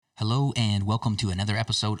Hello and welcome to another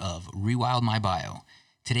episode of Rewild My Bio.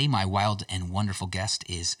 Today my wild and wonderful guest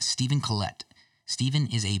is Stephen Collette. Stephen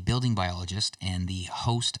is a building biologist and the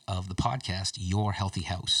host of the podcast Your Healthy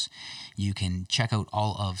House. You can check out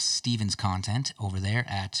all of Stephen's content over there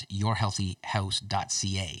at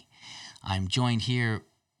yourhealthyhouse.ca. I'm joined here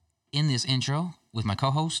in this intro with my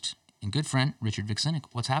co-host and good friend, Richard Vuksinic.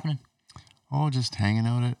 What's happening? Oh, just hanging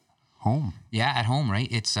out at home. Yeah, at home, right?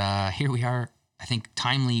 It's here we are, I think,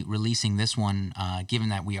 timely releasing this one, given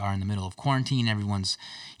that we are in the middle of quarantine. Everyone's,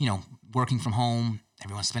 working from home.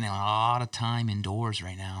 Everyone's spending a lot of time indoors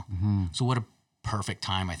right now. Mm-hmm. So what a perfect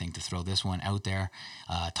time, I think, to throw this one out there,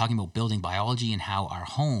 talking about building biology and how our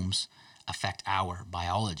homes affect our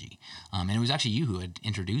biology. And it was actually you who had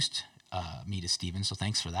introduced me to Stephen, so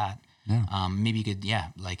thanks for that. Yeah. May you could,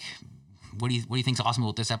 what do you think's awesome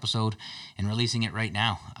about this episode and releasing it right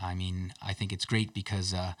now? I mean, I think it's great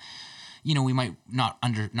because we might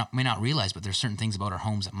may not realize, but there's certain things about our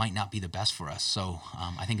homes that might not be the best for us. So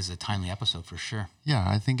I think it's a timely episode for sure. Yeah,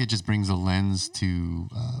 I think it just brings a lens to,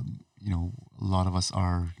 a lot of us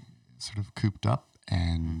are sort of cooped up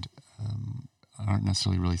and aren't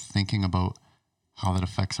necessarily really thinking about how that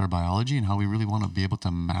affects our biology and how we really want to be able to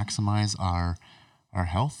maximize our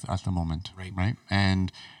health at the moment. Right.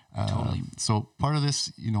 And totally. So part of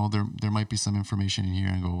this, there might be some information in here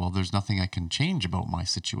and go, well, there's nothing I can change about my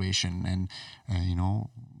situation. And,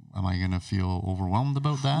 am I going to feel overwhelmed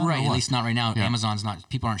about that? Right. At least not right now. Yeah. Amazon's not,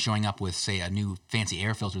 people aren't showing up with, say, a new fancy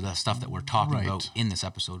air filter, that stuff that we're talking about in this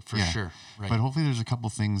episode for sure. Right. But hopefully there's a couple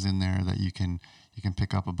things in there that you can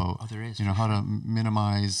pick up about, there is, how to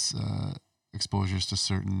minimize, exposures to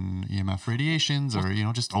certain EMF radiations or,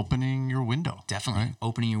 just opening your window. Definitely. Right?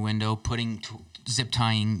 Opening your window, zip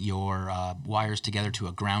tying your wires together to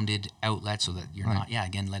a grounded outlet so that you're not,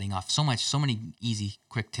 letting off so many easy,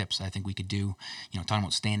 quick tips I think we could do, talking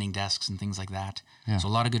about standing desks and things like that. Yeah. So a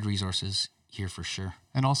lot of good resources here for sure.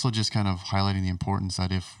 And also just kind of highlighting the importance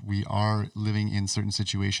that if we are living in certain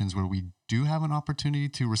situations where we do have an opportunity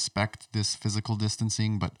to respect this physical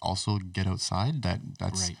distancing, but also get outside,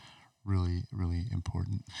 that's right. Really, really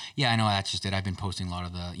important. Yeah, I know that's just it. I've been posting a lot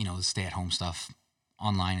of the, the stay-at-home stuff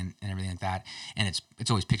online and everything like that. And it's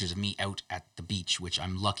always pictures of me out at the beach, which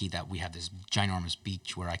I'm lucky that we have this ginormous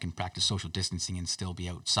beach where I can practice social distancing and still be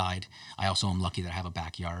outside. I also am lucky that I have a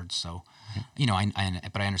backyard. So, but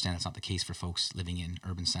I understand that's not the case for folks living in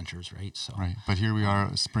urban centers, right? So right. But here we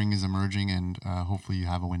are, spring is emerging and hopefully you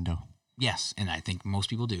have a window. Yes, and I think most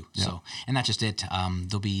people do. Yeah. So, and that's just it.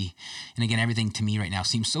 There'll be, and again, everything to me right now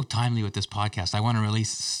seems so timely with this podcast. I want to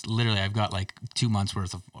release, literally, I've got like 2 months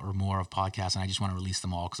worth of or more of podcasts, and I just want to release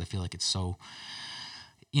them all because I feel like it's so,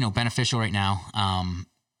 beneficial right now.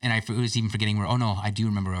 And I was even forgetting I do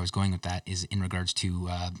remember where I was going with that is in regards to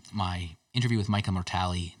my interview with Micah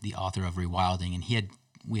Mortali, the author of Rewilding, and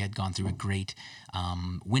we had gone through a great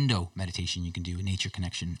window meditation you can do, a nature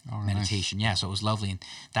connection meditation. Nice. Yeah, so it was lovely. And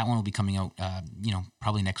that one will be coming out,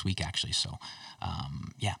 probably next week, actually. So,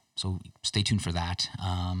 so stay tuned for that.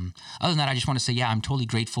 Other than that, I just want to say, I'm totally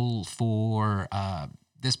grateful for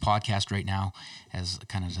this podcast right now as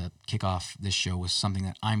kind of to kick off this show was something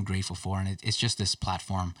that I'm grateful for. And it's just this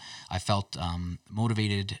platform. I felt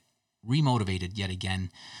remotivated yet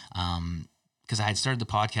again, because I had started the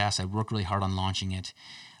podcast. I worked really hard on launching it,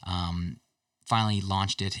 finally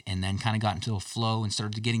launched it, and then kind of got into a flow and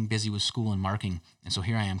started getting busy with school and marketing. And so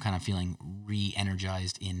here I am kind of feeling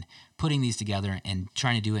re-energized in putting these together and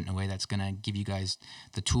trying to do it in a way that's going to give you guys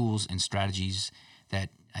the tools and strategies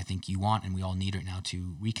that I think you want and we all need right now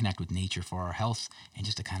to reconnect with nature for our health and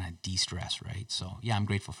just to kind of de-stress, right? So, I'm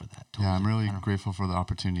grateful for that. Totally. Yeah, I'm really grateful for the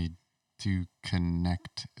opportunity to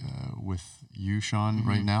connect with you, Sean,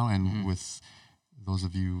 right now, and with those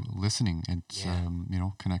of you listening. It's,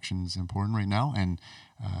 connection's important right now. And,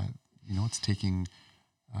 it's taking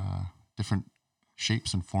different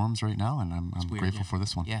shapes and forms right now. And I'm grateful for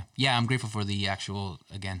this one. Yeah. Yeah, I'm grateful for the actual,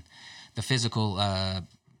 again, the physical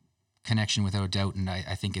connection without a doubt. And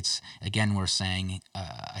I think it's, again, we're saying,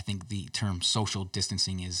 I think the term social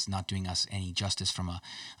distancing is not doing us any justice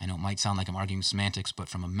I know it might sound like I'm arguing semantics, but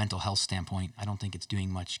from a mental health standpoint, I don't think it's doing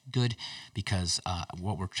much good because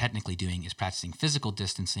what we're technically doing is practicing physical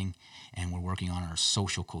distancing and we're working on our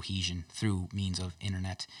social cohesion through means of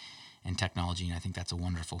internet and technology. And I think that's a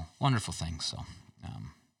wonderful, wonderful thing. So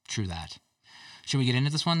true that. Should we get into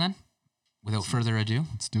this one then? Without further ado?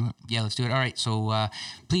 Let's do it. Yeah, let's do it. All right. So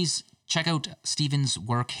please check out Stephen's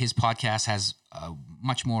work. His podcast has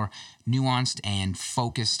much more nuanced and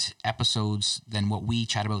focused episodes than what we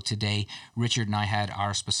chat about today. Richard and I had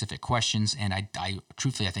our specific questions, and I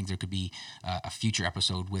truthfully, I think there could be a future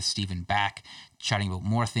episode with Stephen back chatting about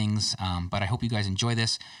more things. But I hope you guys enjoy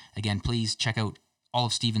this. Again, please check out all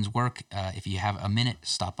of Stephen's work. If you have a minute,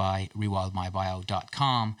 stop by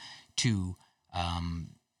rewildmybio.com to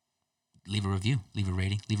leave a review, leave a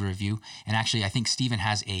rating, leave a review. And actually, I think Stephen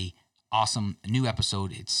has a awesome new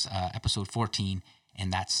episode. It's episode 14,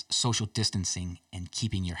 and that's social distancing and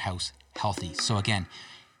keeping your house healthy. So again,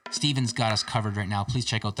 Stephen's got us covered right now. Please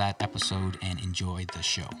check out that episode and enjoy the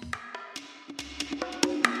show.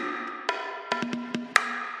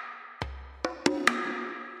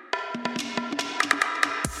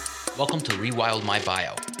 Welcome to Rewild My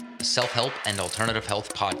Bio, a self-help and alternative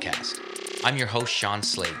health podcast. I'm your host, Sean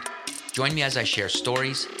Slade. Join me as I share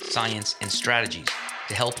stories, science, and strategies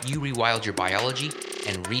to help you rewild your biology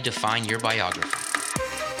and redefine your biography.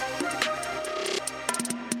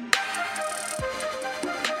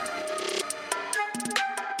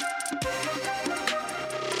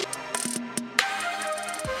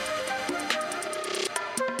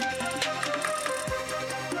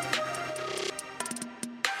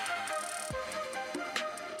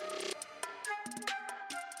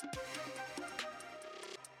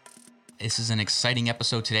 This is an exciting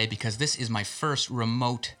episode today because this is my first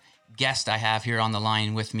remote guest I have here on the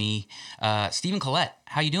line with me. Stephen Collette,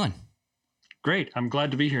 how you doing? Great. I'm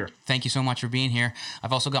glad to be here. Thank you so much for being here.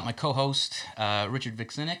 I've also got my co-host, Richard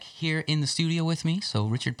Vuksinic, here in the studio with me. So,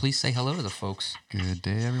 Richard, please say hello to the folks. Good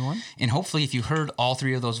day, everyone. And hopefully, if you heard all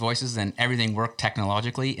three of those voices, then everything worked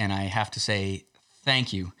technologically. And I have to say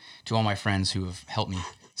thank you to all my friends who have helped me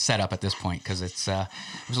set up at this point, because it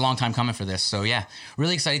was a long time coming for this. So yeah,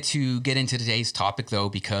 really excited to get into today's topic though,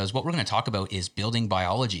 because what we're going to talk about is building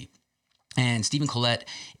biology. And Stephen Collette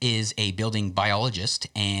is a building biologist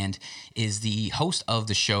and is the host of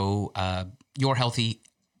the show Your Healthy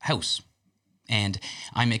House. And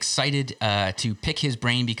I'm excited to pick his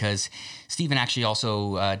brain because Stephen actually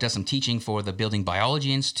also does some teaching for the Building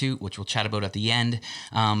Biology Institute, which we'll chat about at the end.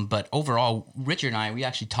 But overall, Richard and I, we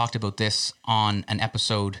actually talked about this on an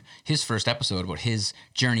episode, his first episode, about his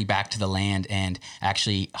journey back to the land and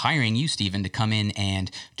actually hiring you, Stephen, to come in and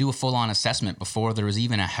do a full-on assessment before there was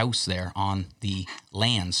even a house there on the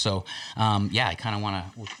land. So, yeah, I kind of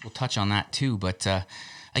want to, we'll touch on that too. But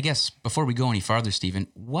I guess before we go any farther, Stephen,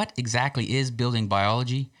 what exactly is building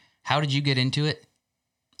biology? How did you get into it?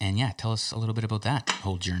 And yeah, tell us a little bit about that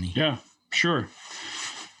whole journey. Yeah, sure.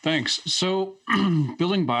 Thanks. So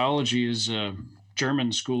building biology is a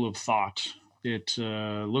German school of thought. It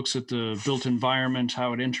looks at the built environment,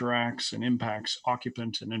 how it interacts and impacts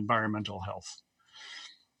occupant and environmental health.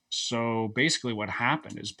 So basically what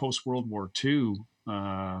happened is post-World War II,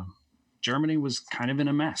 Germany was kind of in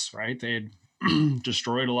a mess, right? They had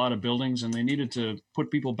destroyed a lot of buildings and they needed to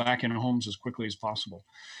put people back in homes as quickly as possible.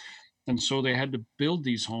 And so they had to build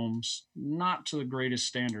these homes, not to the greatest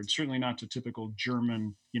standard, certainly not to typical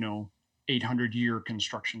German, 800-year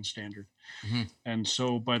construction standard. Mm-hmm. And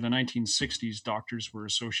so by the 1960s, doctors were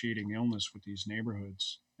associating illness with these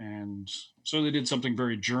neighborhoods. And so they did something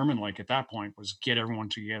very German-like at that point, was get everyone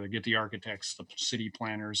together, get the architects, the city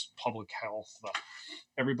planners, public health,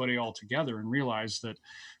 everybody all together, and realize that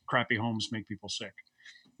crappy homes make people sick.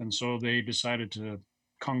 And so they decided to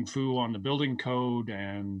kung fu on the building code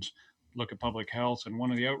and look at public health. And one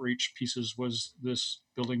of the outreach pieces was this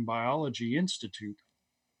Building Biology Institute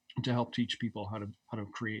to help teach people how to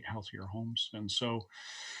create healthier homes. And so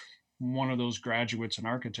one of those graduates, an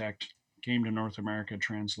architect, came to North America,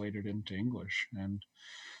 translated into English. And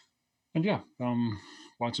yeah,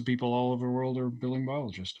 lots of people all over the world are building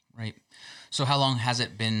biologists. Right. So how long has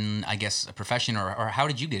it been, I guess, a profession, or how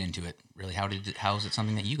did you get into it? Really, how is it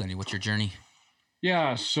something that you got into? What's your journey?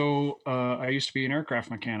 Yeah, so I used to be an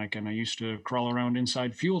aircraft mechanic, and I used to crawl around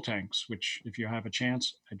inside fuel tanks, which, if you have a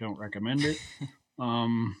chance, I don't recommend it.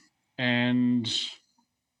 And,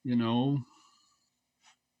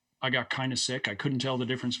 I got kind of sick. I couldn't tell the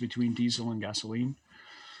difference between diesel and gasoline.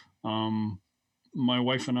 My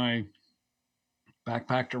wife and I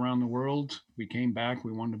backpacked around the world. We came back.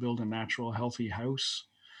 We wanted to build a natural, healthy house.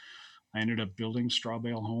 I ended up building straw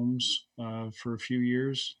bale homes for a few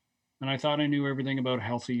years. And I thought I knew everything about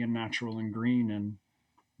healthy and natural and green. And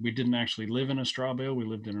we didn't actually live in a straw bale. We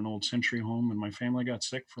lived in an old century home, and my family got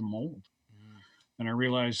sick from mold. And I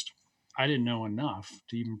realized I didn't know enough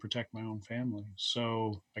to even protect my own family.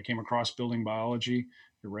 So I came across building biology.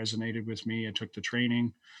 It resonated with me. I took the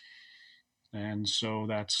training. And so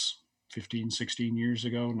that's 15, 16 years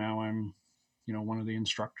ago. Now I'm one of the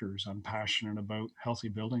instructors. I'm passionate about healthy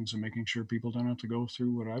buildings and making sure people don't have to go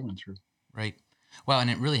through what I went through. Right. Well, and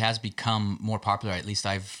it really has become more popular. At least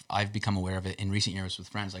I've become aware of it in recent years with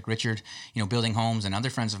friends like Richard, building homes, and other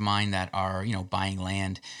friends of mine that are, buying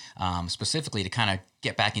land specifically to kind of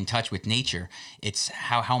get back in touch with nature. It's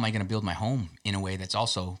how am I going to build my home in a way that's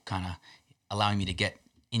also kind of allowing me to get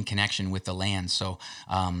in connection with the land. So,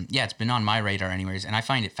 it's been on my radar anyways, and I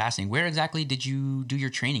find it fascinating. Where exactly did you do your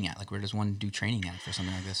training at? Like, where does one do training at for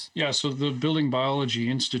something like this? Yeah, so the Building Biology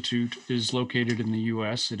Institute is located in the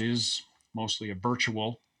U.S. It is mostly a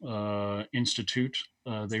virtual institute.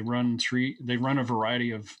 They run a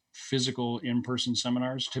variety of physical in-person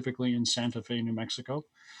seminars, typically in Santa Fe, New Mexico.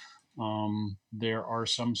 There are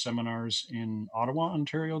some seminars in Ottawa,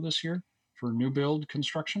 Ontario this year for new build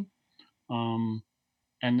construction.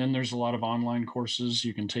 And then there's a lot of online courses.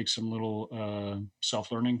 You can take some little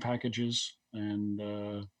self-learning packages,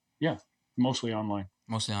 and mostly online.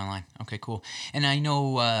 Mostly online. Okay, cool. And I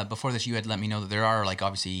know before this, you had let me know that there are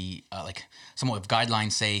obviously somewhat of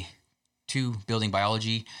guidelines, say, to building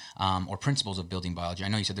biology or principles of building biology. I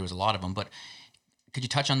know you said there was a lot of them, but could you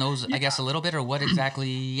touch on those, I guess, a little bit, or what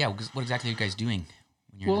exactly? What exactly are you guys doing?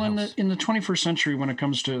 Well, in the 21st century, when it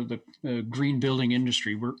comes to the green building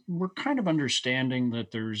industry, we're kind of understanding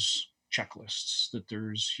that there's checklists, that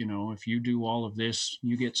there's, if you do all of this,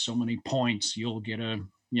 you get so many points, you'll get a,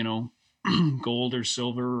 gold or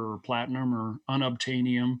silver or platinum or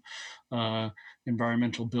unobtainium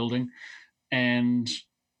environmental building. And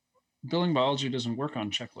building biology doesn't work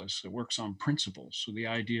on checklists. It works on principles. So the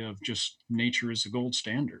idea of just nature is the gold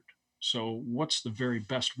standard. So what's the very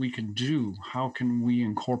best we can do? How can we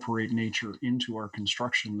incorporate nature into our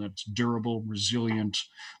construction that's durable, resilient,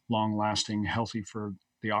 long-lasting, healthy for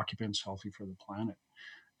the occupants, healthy for the planet?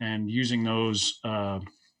 And using those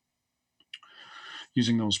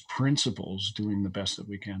principles, doing the best that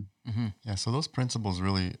we can. Mm-hmm. Yeah, so those principles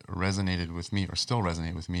really resonated with me, or still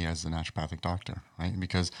resonate with me as a naturopathic doctor, right?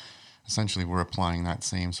 Because essentially we're applying that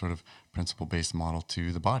same sort of principle-based model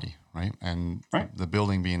to the body, right? And the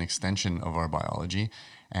building being an extension of our biology.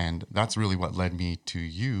 And that's really what led me to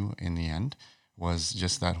you in the end, was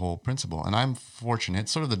just that whole principle. And I'm fortunate,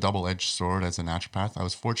 sort of the double-edged sword as a naturopath. I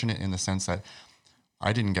was fortunate in the sense that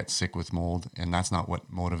I didn't get sick with mold, and that's not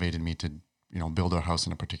what motivated me to, build our house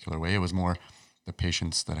in a particular way. It was more the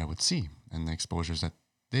patients that I would see and the exposures that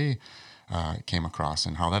they came across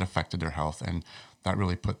and how that affected their health. And that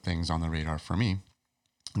really put things on the radar for me.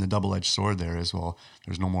 And the double-edged sword there is, well,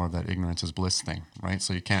 there's no more of that ignorance is bliss thing, right?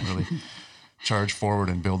 So you can't really charge forward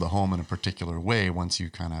and build a home in a particular way once you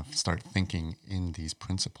kind of start thinking in these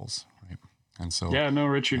principles, right? And so... Yeah, no,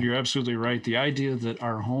 Richard, you're absolutely right. The idea that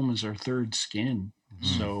our home is our third skin.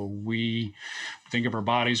 Mm-hmm. So we think of our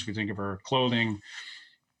bodies, we think of our clothing.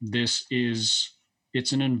 It's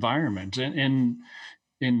an environment. And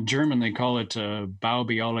in German, they call it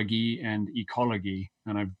Baubiologie and Ecologie.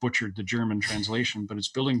 And I've butchered the German translation, but it's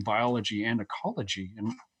building biology and ecology.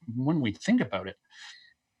 And when we think about it,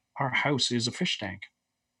 our house is a fish tank,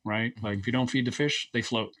 right? Like if you don't feed the fish, they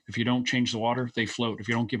float. If you don't change the water, they float. If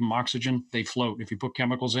you don't give them oxygen, they float. If you put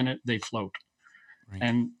chemicals in it, they float. Right.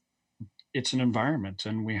 And it's an environment,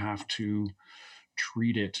 and we have to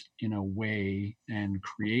treat it in a way and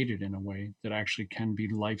create it in a way that actually can be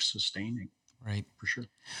life-sustaining. Right. For sure.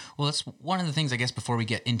 Well, that's one of the things, I guess, before we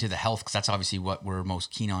get into the health, because that's obviously what we're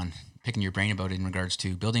most keen on picking your brain about in regards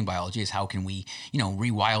to building biology, is how can we,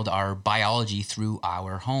 rewild our biology through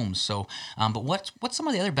our homes. So, but what's some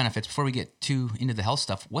of the other benefits, before we get too into the health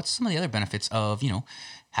stuff, what's some of the other benefits of,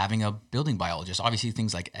 having a building biologist? Obviously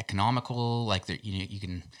things like economical, like you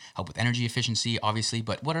can help with energy efficiency, obviously,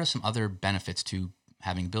 but what are some other benefits to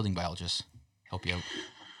having a building biologist help you out?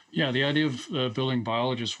 Yeah, the idea of building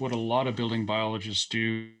biologists, what a lot of building biologists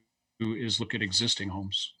do is look at existing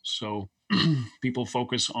homes. So people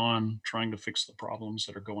focus on trying to fix the problems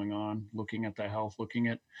that are going on, looking at the health,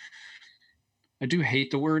 I do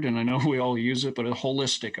hate the word, and I know we all use it, but a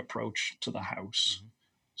holistic approach to the house. Mm-hmm.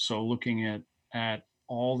 So looking at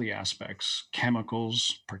all the aspects,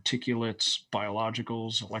 chemicals, particulates,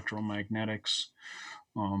 biologicals, electromagnetics.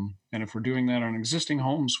 And if we're doing that on existing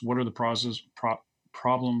homes, what are the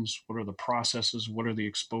problems, what are the processes, what are the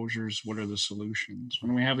exposures, what are the solutions?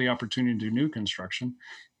 When we have the opportunity to do new construction,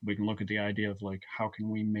 we can look at the idea of how can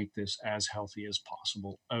we make this as healthy as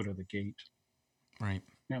possible out of the gate? Right.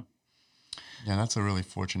 Yeah. Yeah, that's a really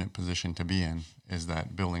fortunate position to be in, is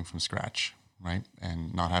that building from scratch, right?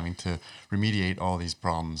 And not having to remediate all these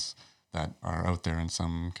problems that are out there in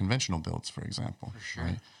some conventional builds, for example. For sure.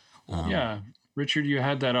 Right? Yeah. Richard, you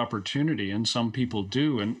had that opportunity, and some people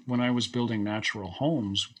do. And when I was building natural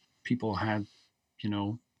homes, people had,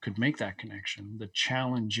 could make that connection. The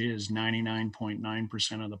challenge is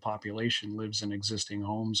 99.9% of the population lives in existing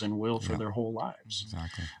homes and will for their whole lives.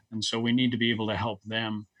 Exactly. And so we need to be able to help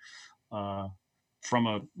them from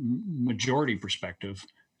a majority perspective,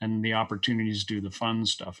 and the opportunities to do the fun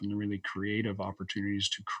stuff and the really creative opportunities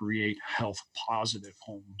to create health positive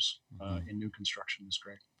homes in new construction is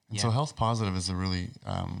great. And so health positive is a really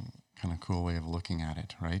kind of cool way of looking at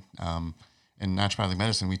it, right? In naturopathic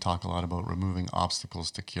medicine, we talk a lot about removing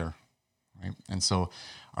obstacles to cure, right? And so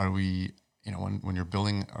are we, when you're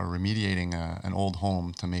building or remediating an old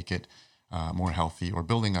home to make it more healthy, or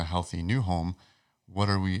building a healthy new home, what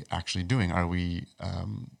are we actually doing? Are we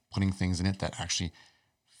putting things in it that actually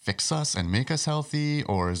fix us and make us healthy?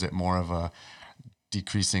 Or is it more of a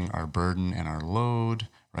decreasing our burden and our load,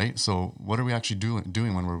 right? So what are we actually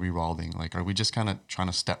doing when we're rewilding? Like, are we just kind of trying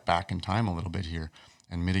to step back in time a little bit here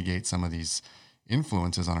and mitigate some of these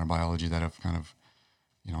influences on our biology that have kind of,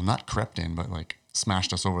 not crept in, but like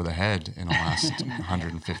smashed us over the head in the last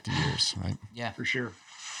 150 years, right? Yeah, for sure.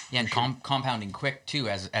 Yeah, and compounding quick too,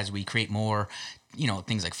 as we create more,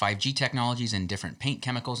 things like 5G technologies and different paint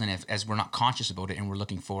chemicals, and as we're not conscious about it, and we're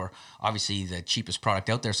looking for obviously the cheapest product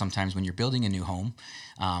out there. Sometimes when you're building a new home,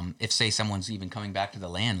 if say someone's even coming back to the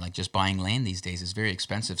land, like just buying land these days is very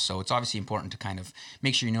expensive. So it's obviously important to kind of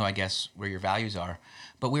make sure I guess, where your values are.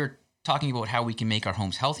 But we're talking about how we can make our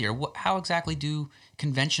homes healthier. How exactly do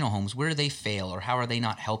conventional homes, where do they fail, or how are they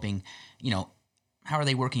not helping? How are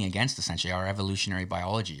they working against essentially our evolutionary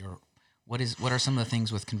biology, or what are some of the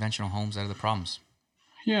things with conventional homes that are the problems?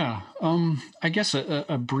 Yeah, I guess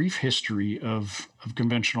a brief history of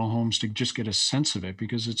conventional homes to just get a sense of it,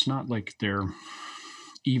 because it's not like they're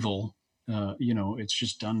evil. It's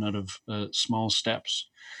just done out of small steps.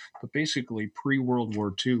 But basically, pre-World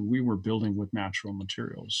War II, we were building with natural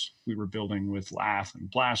materials. We were building with lath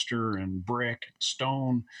and plaster and brick and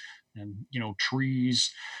stone and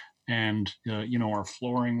trees. And our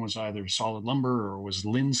flooring was either solid lumber or was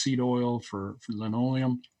linseed oil for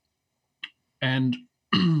linoleum. And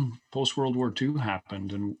post World War II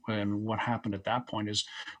happened, and what happened at that point is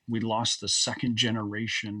we lost the second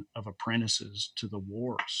generation of apprentices to the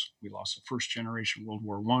wars. We lost the first generation World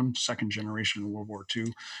War I, second generation World War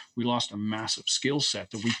II. We lost a massive skill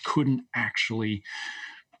set that we couldn't actually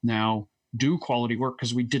now do quality work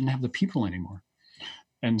because we didn't have the people anymore.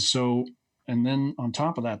 And then on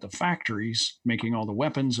top of that, the factories making all the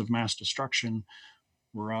weapons of mass destruction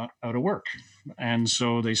were out of work. And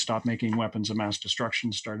so they stopped making weapons of mass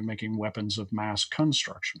destruction, started making weapons of mass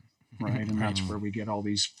construction, right? And that's where we get all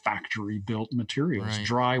these factory built materials,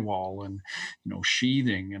 drywall and,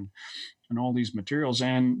 sheathing and all these materials,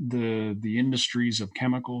 and the industries of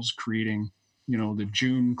chemicals creating, the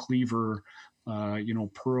June cleaver,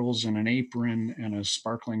 pearls in an apron and a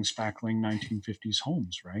sparkling, spackling 1950s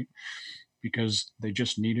homes, right? Because they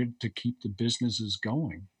just needed to keep the businesses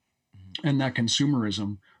going. And that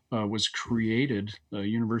consumerism was created, the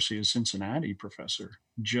University of Cincinnati professor,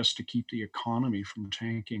 just to keep the economy from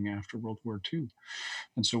tanking after World War II.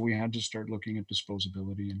 And so we had to start looking at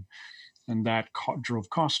disposability, and that drove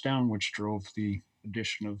costs down, which drove the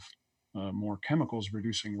addition of more chemicals,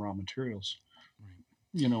 reducing raw materials,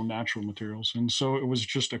 natural materials. And so it was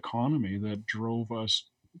just economy that drove us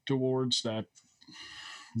towards that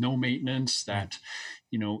no maintenance, that,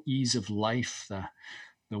 ease of life,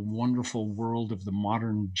 the wonderful world of the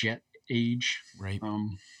modern jet age. Right.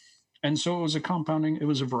 And so it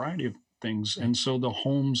was a variety of things. And so the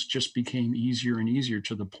homes just became easier and easier,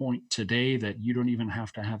 to the point today that you don't even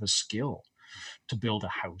have to have a skill to build a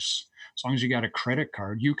house. As long as you got a credit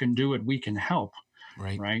card, you can do it. We can help.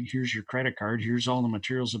 Right. Here's your credit card. Here's all the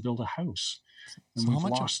materials to build a house. And so we've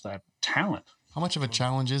lost that talent. How much of a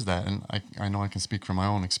challenge is that? And I know I can speak from my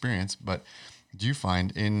own experience, but do you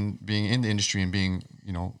find, in being in the industry and being,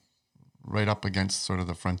 right up against sort of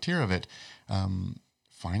the frontier of it,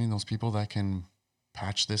 finding those people that can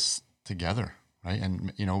patch this together, right?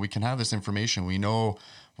 And, we can have this information. We know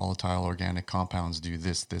volatile organic compounds do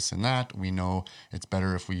this, this, and that. We know it's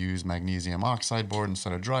better if we use magnesium oxide board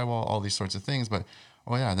instead of drywall, all these sorts of things. But,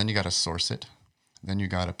 and then you got to source it. Then you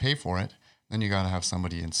got to pay for it. Then you got to have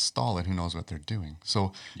somebody install it who knows what they're doing.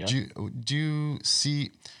 So do you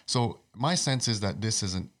see, so my sense is that this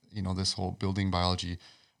isn't, this whole building biology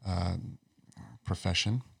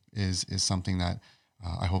profession is something that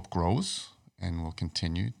I hope grows and will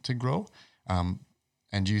continue to grow.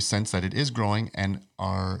 And do you sense that it is growing, and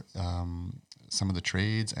are some of the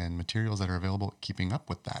trades and materials that are available keeping up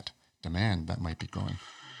with that demand that might be growing?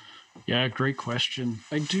 Yeah, great question.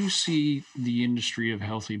 I do see the industry of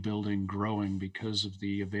healthy building growing because of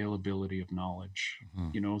the availability of knowledge.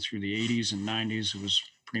 Hmm. Through the 80s and 90s, it was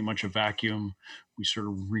pretty much a vacuum. We sort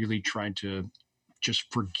of really tried to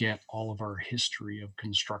just forget all of our history of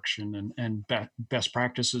construction and best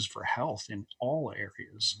practices for health in all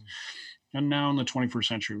areas. And now in the 21st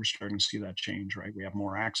century, we're starting to see that change, right? We have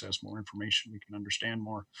more access, more information, we can understand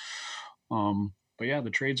more. But yeah, the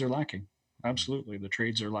trades are lacking. Absolutely. The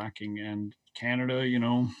trades are lacking. And Canada,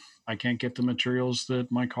 I can't get the materials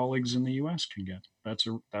that my colleagues in the US can get. That's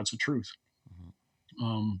a truth.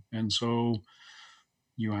 Hmm. And so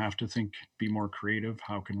you have to think, be more creative.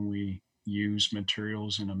 How can we use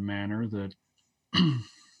materials in a manner that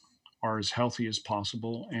are as healthy as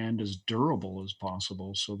possible and as durable as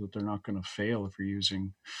possible so that they're not going to fail if you're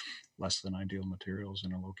using less than ideal materials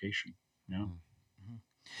in a location. Yeah.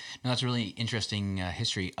 No, that's a really interesting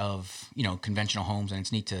history of conventional homes, and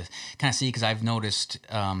it's neat to kind of see because I've noticed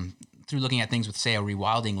through looking at things with, say, a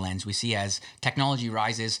rewilding lens, we see as technology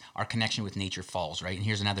rises, our connection with nature falls, right? And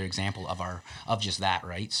here's another example of just that,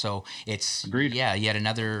 right? So it's Agreed. yet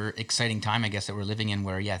another exciting time, I guess, that we're living in,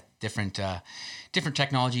 where different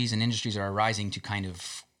technologies and industries are arising to kind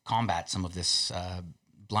of combat some of this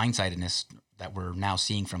blindsidedness that we're now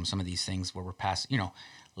seeing from some of these things, where we're past,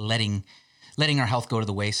 letting our health go to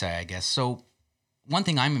the wayside, I guess. So one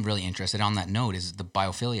thing I'm really interested on that note is the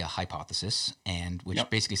biophilia hypothesis, and which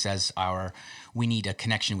basically says we need a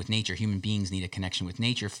connection with nature. Human beings need a connection with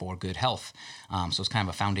nature for good health. So it's kind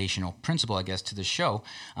of a foundational principle, I guess, to the show.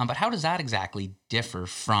 But how does that exactly differ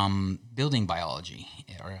from building biology?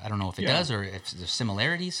 Or I don't know if it does, or if there's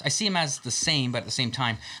similarities. I see them as the same, but at the same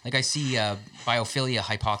time, like I see biophilia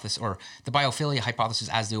hypothesis, or the biophilia hypothesis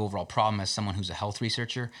as the overall problem as someone who's a health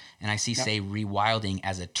researcher, and I see, say, rewilding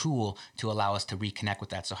as a tool to allow us to reconnect with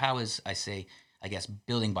that. So how is, I guess,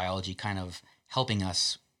 building biology kind of helping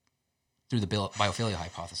us through the biophilia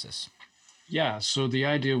hypothesis? Yeah. So the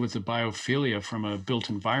idea with the biophilia from a built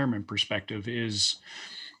environment perspective is,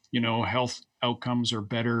 health outcomes are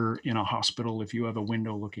better in a hospital if you have a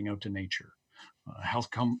window looking out to nature.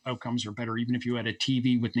 Outcomes are better even if you had a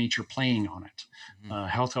TV with nature playing on it. Mm-hmm.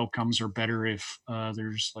 Health outcomes are better if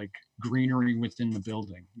there's like greenery within the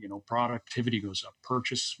building. Productivity goes up,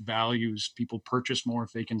 purchase values. People purchase more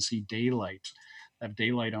if they can see have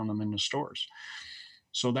daylight on them in the stores.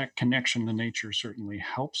 So that connection to nature certainly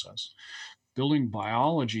helps us. Building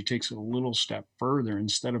biology takes it a little step further.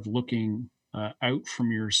 Instead of looking out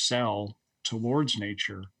from your cell towards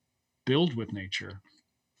nature, build with nature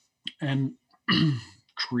and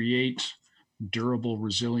create durable,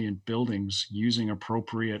 resilient buildings using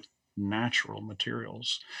appropriate natural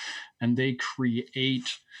materials. And they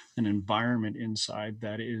create an environment inside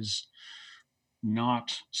that is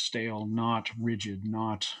not stale, not rigid,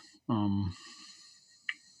 not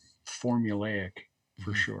formulaic,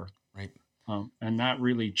 for Mm-hmm. sure. Right. And that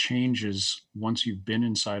really changes once you've been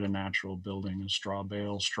inside a natural building, a straw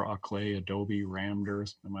bale, straw clay, adobe, rammed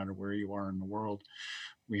earth, no matter where you are in the world.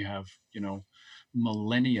 We have,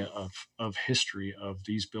 millennia of history of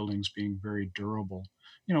these buildings being very durable.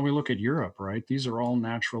 We look at Europe, right? These are all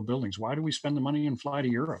natural buildings. Why do we spend the money and fly to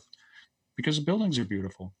Europe? Because the buildings are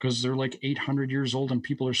beautiful, because they're like 800 years old and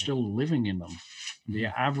people are still living in them. The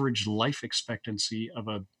average life expectancy of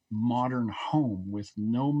a modern home with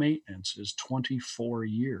no maintenance is 24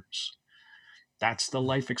 years. That's the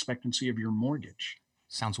life expectancy of your mortgage.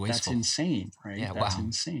 Sounds That's wasteful. insane, right? Yeah. That's Wow.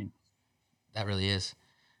 insane. That really is.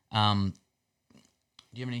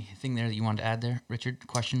 Do you have anything there that you wanted to add there, Richard?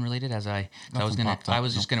 Question related, I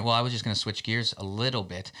was just gonna switch gears a little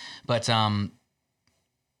bit, but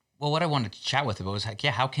well, what I wanted to chat with about was like,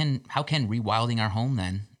 how can rewilding our home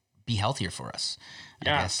then be healthier for us? I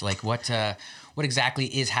guess like what exactly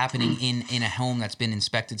is happening in a home that's been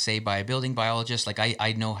inspected, say, by a building biologist. Like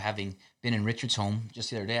I know, having been in Richard's home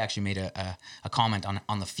just the other day, I actually made a comment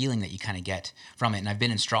on the feeling that you kind of get from it. And I've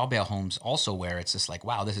been in straw bale homes also, where it's just like,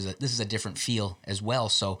 wow, this is a different feel as well.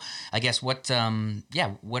 So I guess what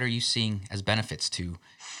are you seeing as benefits to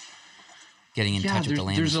getting in touch with the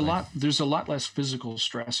land? There's a lot less physical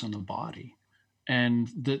stress on the body. And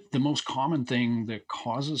the most common thing that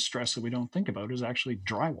causes stress that we don't think about is actually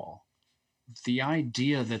drywall. The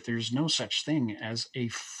idea that there's no such thing as a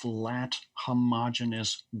flat,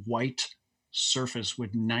 homogeneous, white surface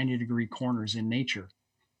with 90-degree corners in nature.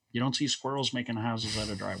 You don't see squirrels making houses out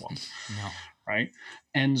of drywall. No. Right?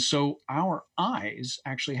 And so our eyes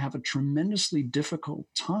actually have a tremendously difficult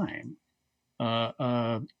time.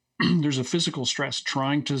 There's a physical stress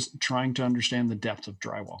trying to understand the depth of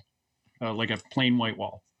drywall. like a plain white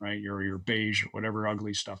wall, right? Your beige or whatever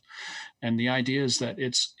ugly stuff. And the idea is that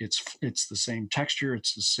it's the same texture,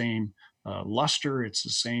 it's the same luster, it's the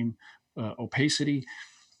same opacity,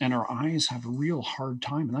 and our eyes have a real hard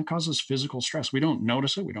time, and that causes physical stress. We don't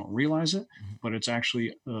notice it, we don't realize it, but it's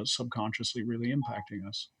actually subconsciously really impacting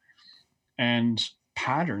us. And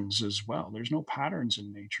patterns as well. There's no patterns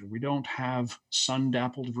in nature. We don't have sun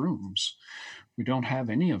dappled rooms. We don't have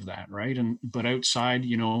any of that, right? And but outside,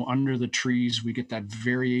 under the trees, we get that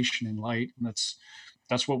variation in light, and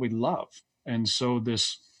that's what we love. And so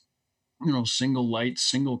this, single light,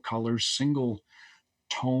 single colors, single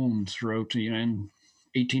tone throughout, and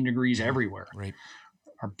 18 degrees everywhere. Right.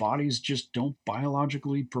 Our bodies just don't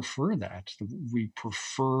biologically prefer that. We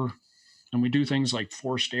prefer, and we do things like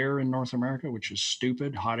forced air in North America, which is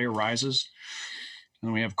stupid. Hot air rises,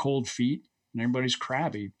 and we have cold feet, and everybody's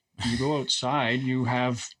crabby. You go outside, you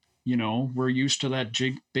have, we're used to that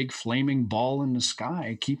big flaming ball in the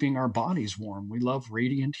sky, keeping our bodies warm. We love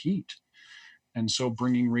radiant heat. And so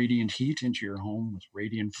bringing radiant heat into your home with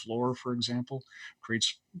radiant floor, for example,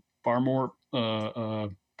 creates far more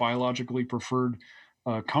biologically preferred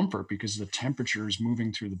comfort, because the temperature is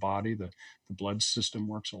moving through the body. The blood system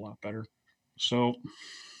works a lot better. So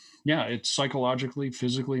yeah, it's psychologically,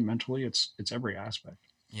 physically, mentally, it's every aspect.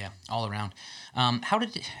 Yeah, all around.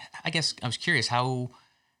 I guess I was curious, how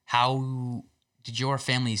did your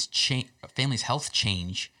family's health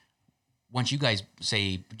change once you guys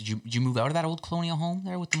did you move out of that old colonial home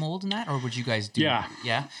there with the mold and that, or would you guys do? Yeah.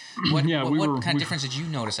 Yeah. What kind of difference did you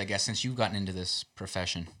notice, I guess, since you've gotten into this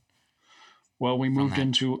profession? Well, we moved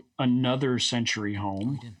into another Century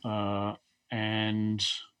home, and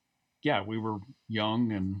yeah, we were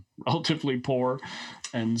young and relatively poor.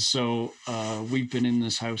 And so we've been in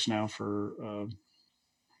this house now for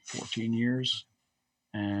 14 years.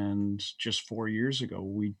 And just 4 years ago,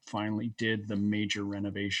 we finally did the major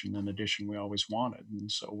renovation and addition we always wanted.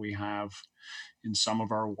 And so we have, in some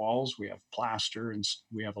of our walls, we have plaster, and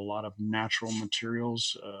we have a lot of natural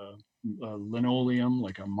materials, linoleum,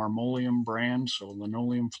 like a Marmoleum brand. So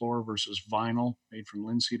linoleum floor versus vinyl made from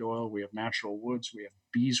linseed oil. We have natural woods. We have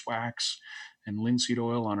beeswax and linseed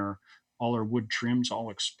oil on all our wood trims, all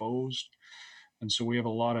exposed. And so we have a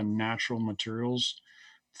lot of natural materials,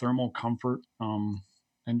 thermal comfort,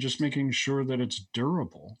 and just making sure that it's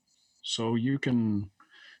durable. So you can,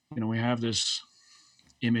 we have this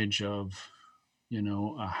image of,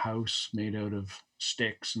 a house made out of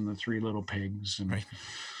sticks and the three little pigs. And, right.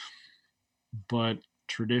 But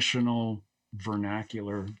traditional,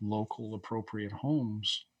 vernacular, local, appropriate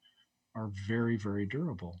homes are very, very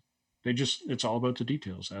durable. It's all about the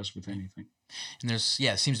details, as with anything. And it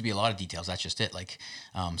seems to be a lot of details. That's just it. Like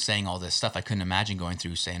saying all this stuff, I couldn't imagine going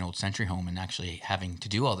through, say, an old Century home and actually having to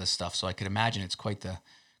do all this stuff. So I could imagine it's quite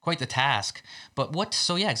the task. But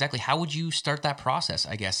exactly. How would you start that process?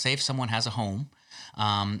 I guess, say if someone has a home,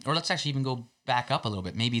 or let's actually even go back up a little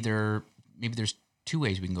bit. Maybe there's two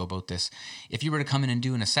ways we can go about this. If you were to come in and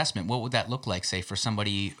do an assessment, what would that look like, say, for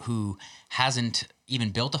somebody who hasn't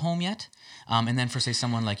even built a home yet? And then for, say,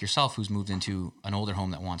 someone like yourself who's moved into an older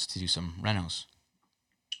home that wants to do some renos?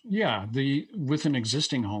 Yeah, with an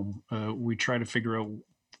existing home, we try to figure out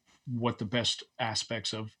what the best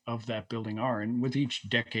aspects of that building are. And with each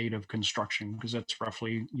decade of construction, because that's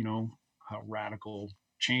roughly, how radical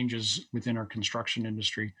changes within our construction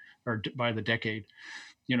industry are by the decade,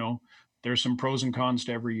 there's some pros and cons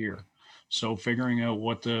to every year. So figuring out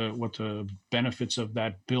what the benefits of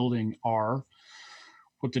that building are,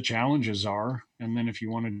 what the challenges are, and then if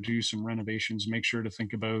you want to do some renovations, make sure to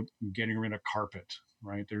think about getting rid of carpet,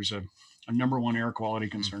 right? There's a number one air quality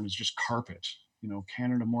concern is just carpet.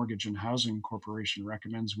 Canada Mortgage and Housing Corporation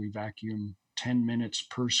recommends we vacuum 10 minutes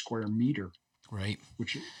per square meter. Right.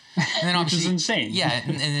 Which is insane. Yeah.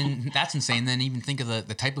 And then that's insane. Then even think of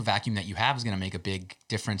the type of vacuum that you have is going to make a big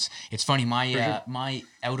difference. It's funny. My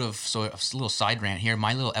a little side rant here,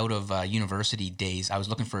 my little out of university days, I was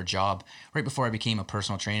looking for a job right before I became a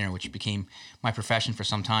personal trainer, which became my profession for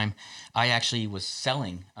some time. I actually was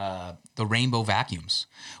selling the Rainbow vacuums,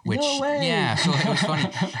 which, no way. Yeah. So it was funny.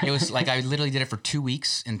 It was like, I literally did it for 2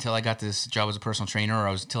 weeks until I got this job as a personal trainer,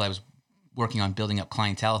 until I was working on building up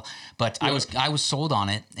clientele, but I was sold on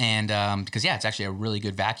it, and because it's actually a really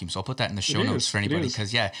good vacuum. So I'll put that in the show notes for anybody,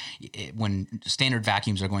 because when standard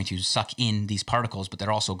vacuums are going to suck in these particles, but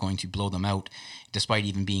they're also going to blow them out, despite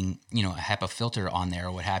even being a HEPA filter on there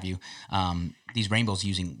or what have you. These Rainbows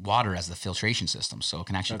using water as the filtration system, so it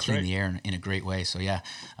can actually clean the air in a great way. So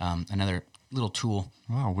another little tool.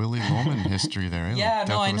 Wow, Willie Loman history there. Eh? Yeah,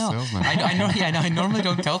 no, I know. I know. Yeah, no, I normally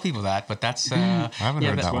don't tell people that, but that's. I haven't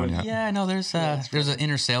heard that one yet. Yeah, no, there's an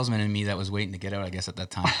inner salesman in me that was waiting to get out. I guess at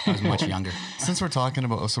that time I was much younger. Since we're talking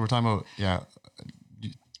about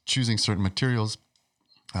choosing certain materials,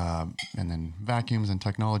 and then vacuums and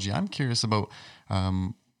technology, I'm curious about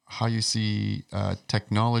how you see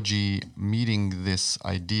technology meeting this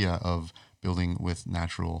idea of building with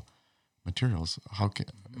natural materials.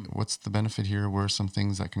 What's the benefit here? Where are some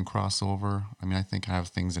things that can cross over? I mean, I think I have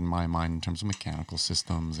things in my mind in terms of mechanical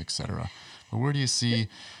systems, etc. But where do you see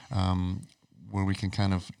where we can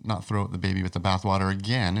kind of not throw out the baby with the bathwater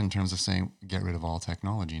again in terms of saying get rid of all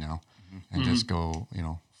technology now and just go,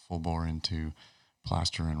 full bore into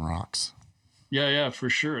plaster and rocks? Yeah, for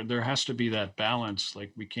sure. There has to be that balance.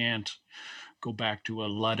 Like, we can't go back to a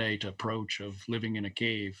Luddite approach of living in a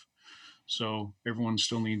cave. So everyone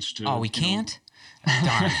still needs to. Oh, we can't?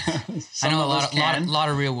 Darn. I know a lot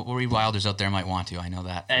of real rewilders out there might want to. I know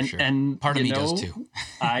that for sure. And part of me does too.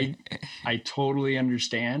 I totally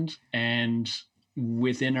understand. And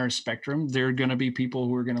within our spectrum, there are going to be people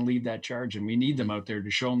who are going to lead that charge, and we need them out there to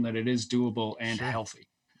show them that it is doable and healthy.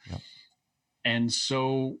 Yep. And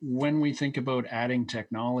so when we think about adding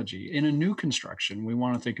technology in a new construction, we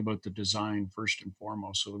want to think about the design first and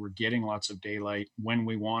foremost, so that we're getting lots of daylight when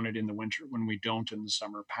we want it in the winter, when we don't in the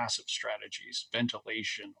summer. Passive strategies,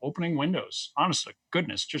 ventilation, opening windows. Honest to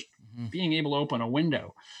goodness, just being able to open a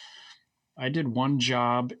window. I did one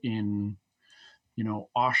job in,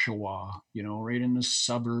 Oshawa, right in the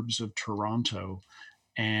suburbs of Toronto.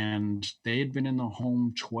 And they had been in the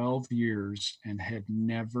home 12 years and had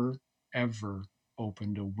never ever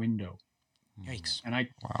opened a window. Yikes.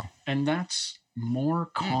 And that's more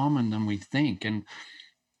common than we think. And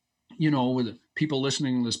with people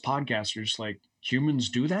listening to this podcast, are just like, humans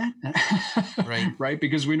do that? Right?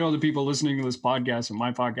 Because we know the people listening to this podcast and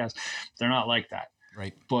my podcast, they're not like that.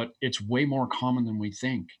 Right. But it's way more common than we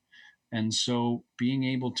think. And so being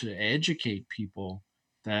able to educate people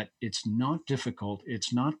that it's not difficult,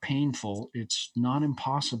 it's not painful, it's not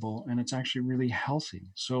impossible, and it's actually really healthy.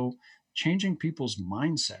 So changing people's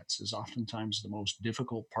mindsets is oftentimes the most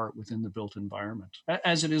difficult part within the built environment,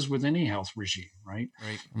 as it is with any health regime, right?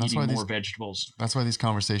 Right. That's why more vegetables. That's why these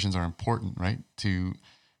conversations are important, right? To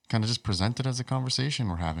kind of just present it as a conversation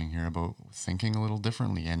we're having here about thinking a little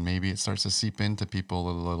differently. And maybe it starts to seep into people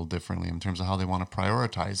a little differently in terms of how they want to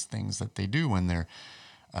prioritize things that they do when they're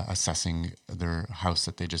assessing their house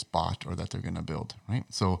that they just bought or that they're going to build, right?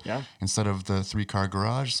 So instead of the 3-car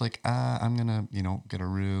garage, it's like, I'm going to, get a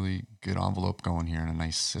really good envelope going here and a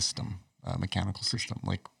nice system, mechanical system,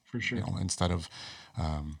 like, for sure, instead of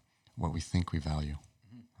what we think we value.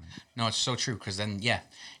 No, it's so true, because then,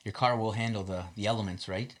 your car will handle the elements,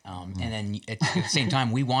 right? And then at the same time,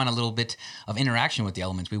 we want a little bit of interaction with the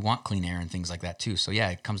elements. We want clean air and things like that too. So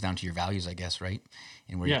it comes down to your values, I guess, right?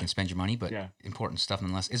 And where you can spend your money, but important stuff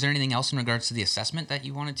nonetheless. Is there anything else in regards to the assessment that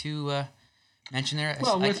you wanted to mention there?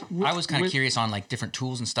 Well, I was kind of curious on like different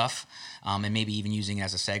tools and stuff, and maybe even using it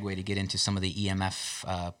as a segue to get into some of the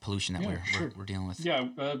EMF pollution that we're dealing with. Yeah,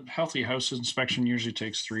 healthy house inspection usually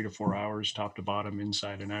takes 3 to 4 hours, top to bottom,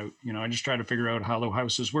 inside and out. I just try to figure out how the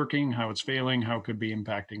house is working, how it's failing, how it could be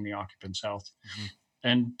impacting the occupant's health.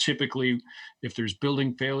 And typically, if there's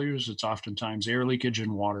building failures, it's oftentimes air leakage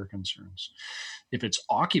and water concerns. If it's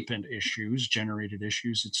occupant issues, generated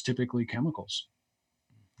issues, it's typically chemicals.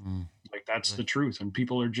 Like, that's the truth. And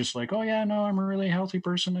people are just like, oh yeah, no, I'm a really healthy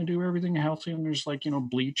person, I do everything healthy, and there's like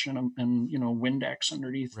bleach and Windex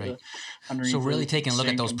underneath. So really taking a look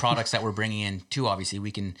at those products that we're bringing in too. Obviously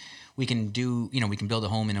we can do, we can build a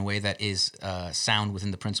home in a way that is sound within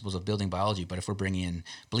the principles of building biology. But if we're bringing in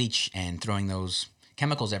bleach and throwing those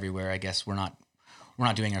chemicals everywhere, I guess we're not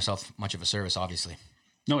doing ourselves much of a service, obviously.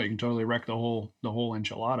 No, you can totally wreck the whole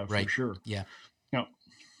enchilada, for sure. Yeah.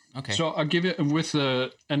 Okay. So I'll give it with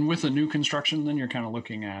the new construction, then you're kind of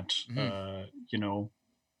looking at,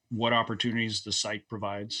 what opportunities the site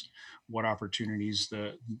provides, what opportunities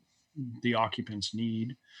the occupants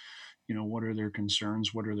need, what are their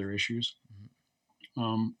concerns, what are their issues,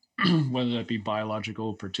 whether that be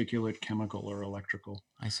biological, particulate, chemical, or electrical.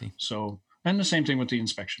 I see. So, and the same thing with the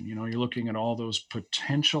inspection, you're looking at all those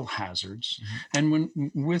potential hazards. And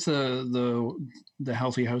when with the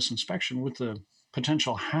healthy house inspection, with the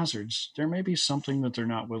potential hazards, there may be something that they're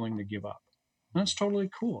not willing to give up. And that's totally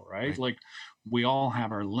cool, right? Like, we all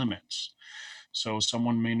have our limits. So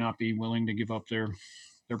someone may not be willing to give up their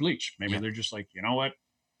bleach. Maybe they're just like, you know what?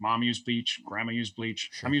 Mom used bleach, grandma used bleach.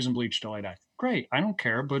 Sure. I'm using bleach till I die. great. I don't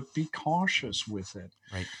care, but be cautious with it.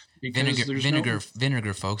 Right. Because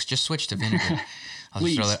Vinegar, folks. Just switch to vinegar.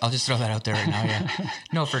 Please. I'll just throw that out there right now. Yeah.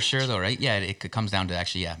 No, for sure though, right? Yeah, it comes down to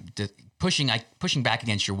actually, pushing back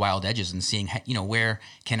against your wild edges and seeing, where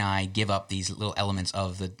can I give up these little elements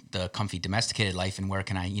of the comfy domesticated life, and where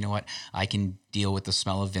can I, I can deal with the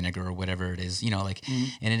smell of vinegar or whatever it is, and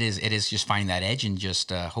it is just finding that edge and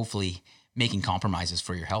just hopefully making compromises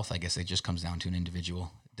for your health. I guess it just comes down to an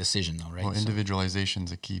individual decision though, right? Well, individualization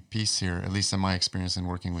is a key piece here, at least in my experience in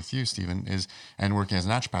working with you, Stephen, and working as a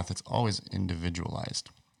naturopath, it's always individualized,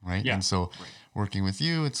 right? Yeah. And so working with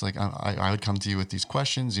you, it's like I would come to you with these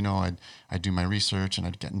questions, I'd do my research and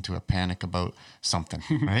I'd get into a panic about something,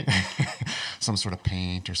 right? Some sort of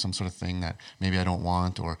paint or some sort of thing that maybe I don't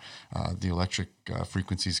want, or the electric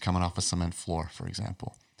frequencies coming off a cement floor, for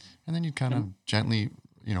example. And then you'd kind of gently,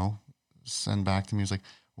 send back to me, it's like,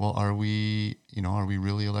 well, are we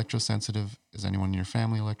really electrosensitive? Is anyone in your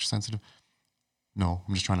family electrosensitive? No,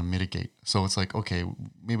 I'm just trying to mitigate. So it's like, okay,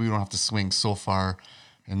 maybe we don't have to swing so far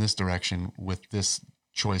in this direction with this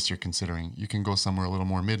choice you're considering. You can go somewhere a little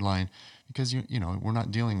more midline, because we're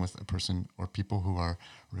not dealing with a person or people who are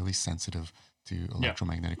really sensitive to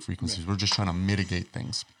electromagnetic frequencies. We're just trying to mitigate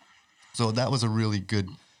things. So that was a really good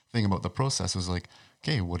thing about the process. It was like,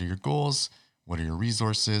 okay, what are your goals? What are your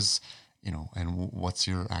resources? And what's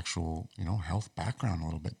your actual, health background a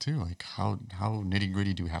little bit too? Like how nitty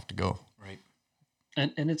gritty do we have to go? Right.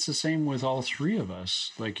 And it's the same with all three of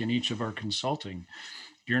us, like in each of our consulting.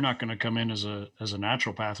 You're not going to come in as a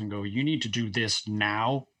naturopath and go, you need to do this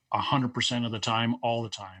now 100% of the time, all the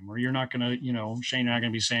time. Or you're not going to, Shane, you're not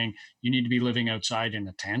going to be saying you need to be living outside in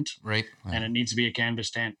a tent, right? And it needs to be a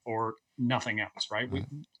canvas tent or nothing else, right?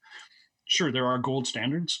 Sure, there are gold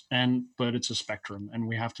standards, but it's a spectrum, and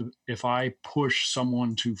we have to. If I push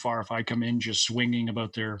someone too far, if I come in just swinging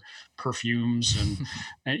about their perfumes and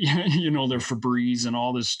their Febreze and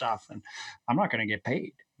all this stuff, and I'm not going to get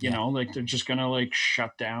paid. They're just going to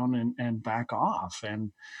shut down and back off.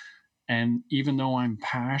 And even though I'm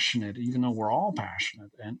passionate, even though we're all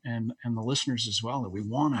passionate, and the listeners as well, that we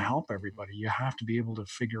want to help everybody, you have to be able to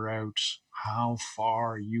figure out how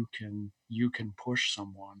far you can push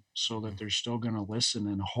someone so that they're still going to listen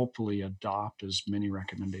and hopefully adopt as many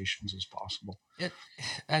recommendations as possible.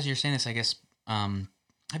 As you're saying this, I guess,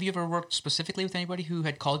 have you ever worked specifically with anybody who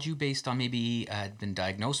had called you based on maybe had been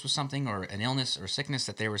diagnosed with something or an illness or sickness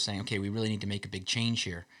that they were saying, okay, we really need to make a big change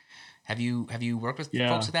here? Have you worked with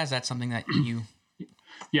folks like that? Is that something that you?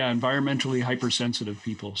 Yeah, environmentally hypersensitive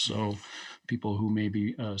people. So people who may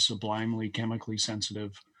be sublimely chemically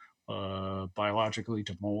sensitive, biologically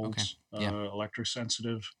to molds,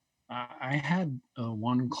 electrosensitive. I had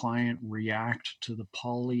one client react to the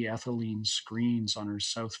polyethylene screens on her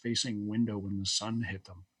south-facing window when the sun hit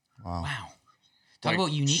them. Wow. Talk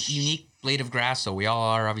about unique blade of grass. So we all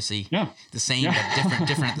are obviously the same, but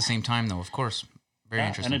different at the same time, though. Of course, very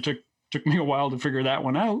interesting. And it took me a while to figure that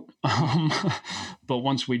one out. But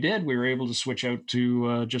once we did, we were able to switch out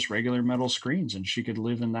to just regular metal screens, and she could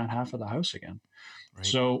live in that half of the house again. Right.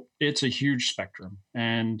 So it's a huge spectrum.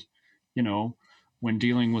 And, when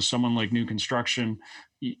dealing with someone like new construction,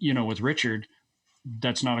 with Richard,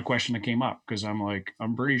 that's not a question that came up, because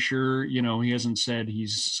I'm pretty sure, he hasn't said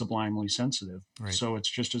he's sublimely sensitive. Right. So it's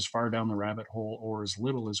just as far down the rabbit hole or as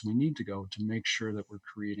little as we need to go to make sure that we're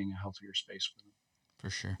creating a healthier space for them.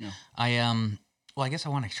 For sure. Yeah. I guess I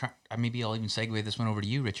want to try, maybe I'll even segue this one over to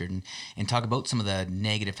you, Richard, and talk about some of the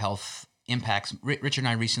negative health impacts. Richard and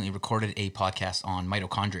I recently recorded a podcast on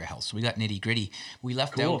mitochondria health. So we got nitty gritty. We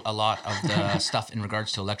left out a lot of the stuff in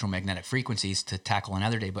regards to electromagnetic frequencies to tackle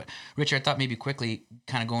another day. But Richard, I thought maybe quickly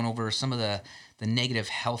kind of going over some of the negative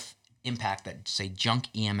health impact that, say, junk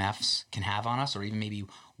EMFs can have on us, or even maybe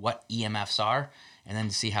what EMFs are, and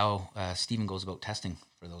then see how Stephen goes about testing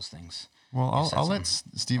for those things. Well, I'll let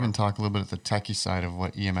Stephen talk a little bit at the techie side of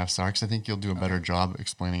what EMFs are, because I think you'll do a better job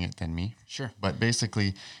explaining it than me. Sure. But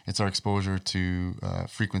basically, it's our exposure to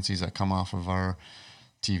frequencies that come off of our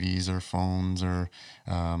TVs or phones or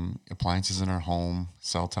appliances in our home,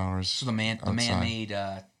 cell towers. So the man-made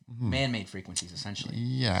frequencies, essentially.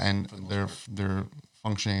 Yeah, and they're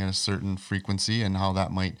functioning at a certain frequency, and how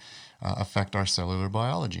that might affect our cellular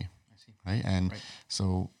biology. I see. Right, and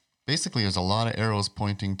so. Basically, there's a lot of arrows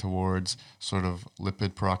pointing towards sort of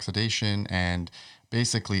lipid peroxidation and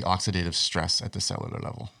basically oxidative stress at the cellular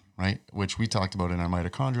level, right? Which we talked about in our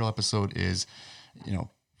mitochondrial episode is,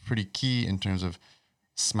 pretty key in terms of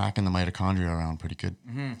smacking the mitochondria around pretty good.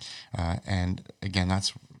 Mm-hmm. And again,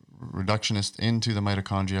 that's reductionist into the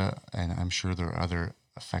mitochondria, and I'm sure there are other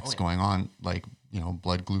effects going on, like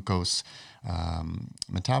blood glucose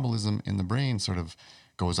metabolism in the brain sort of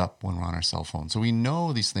goes up when we're on our cell phone. So we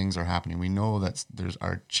know these things are happening. We know that there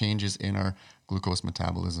are changes in our glucose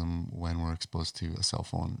metabolism when we're exposed to a cell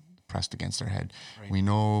phone pressed against our head. Right. We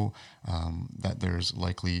know that there's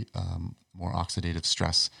likely more oxidative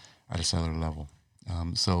stress at a cellular level.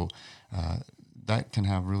 So that can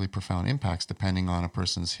have really profound impacts depending on a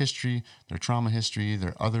person's history, their trauma history,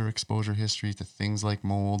 their other exposure history to things like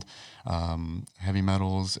mold, heavy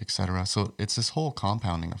metals, etc. So it's this whole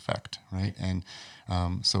compounding effect, right? And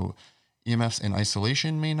so EMFs in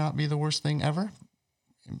isolation may not be the worst thing ever.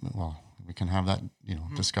 Well, we can have that,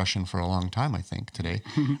 discussion for a long time, I think, today.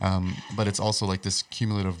 But it's also like this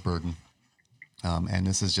cumulative burden. And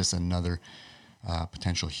this is just another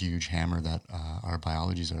potential huge hammer that our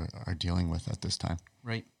biologies are dealing with at this time.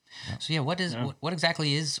 Right. Yeah. So what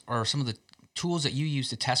exactly are some of the tools that you use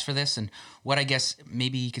to test for this, and what, I guess,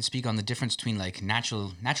 maybe you could speak on the difference between like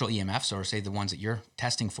natural EMFs, or say the ones that you're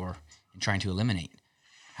testing for and trying to eliminate.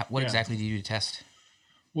 What exactly do you do to test?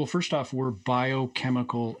 Well, first off, we're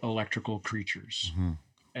biochemical electrical creatures. Mm-hmm.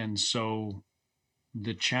 And so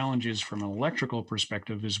the challenges from an electrical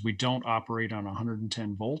perspective is we don't operate on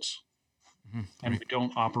 110 volts. Mm-hmm. And we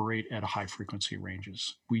don't operate at high frequency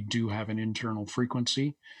ranges. We do have an internal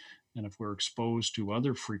frequency. And if we're exposed to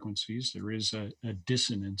other frequencies, there is a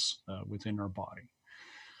dissonance within our body.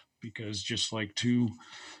 Because just like two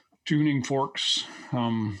tuning forks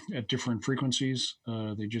at different frequencies,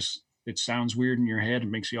 it sounds weird in your head. It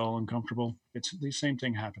makes you all uncomfortable. It's the same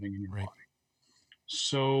thing happening in your body.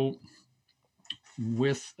 So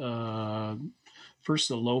with first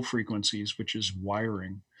the low frequencies, which is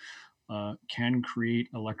wiring, can create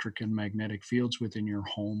electric and magnetic fields within your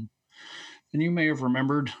home. And you may have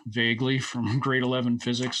remembered vaguely from grade 11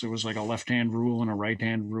 physics, there was like a left-hand rule and a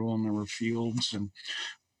right-hand rule, and there were fields, and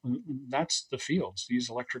that's the fields. These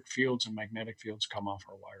electric fields and magnetic fields come off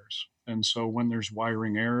our wires. And so when there's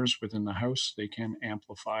wiring errors within the house, they can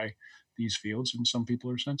amplify these fields, and some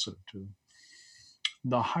people are sensitive to them.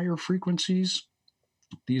 The higher frequencies,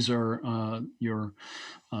 these are your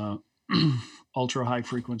ultra high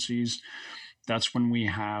frequencies. That's when we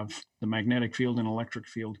have the magnetic field and electric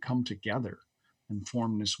field come together and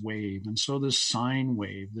form this wave. And so this sine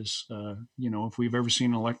wave, this, if we've ever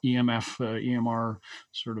seen EMF, EMR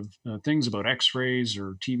sort of things about X-rays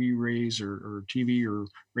or TV rays or TV or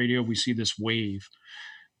radio, we see this wave.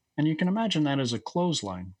 And you can imagine that as a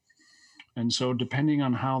clothesline. And so depending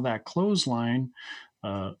on how that clothesline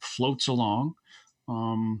floats along,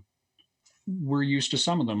 we're used to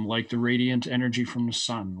some of them, like the radiant energy from the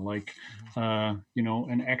sun, like,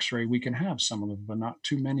 an X-ray, we can have some of them, but not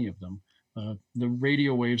too many of them. The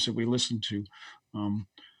radio waves that we listen to.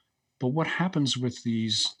 But what happens with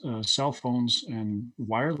these cell phones and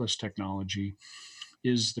wireless technology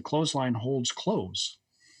is the clothesline holds close,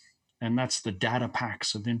 and that's the data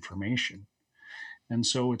packs of information. And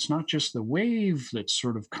so it's not just the wave that's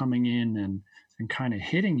sort of coming in and kind of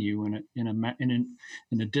hitting you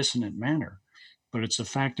in a dissonant manner, but it's the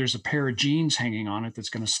fact there's a pair of jeans hanging on it that's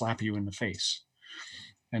going to slap you in the face.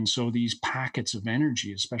 And so these packets of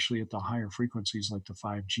energy, especially at the higher frequencies like the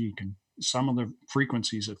 5G, some of the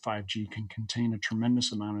frequencies at 5G can contain a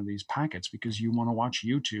tremendous amount of these packets because you want to watch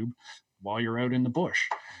YouTube while you're out in the bush.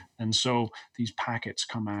 And so these packets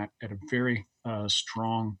come at a very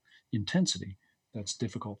strong intensity that's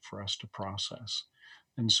difficult for us to process.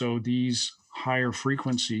 And so these higher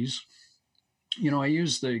frequencies, I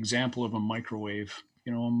use the example of a microwave.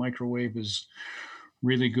 A microwave is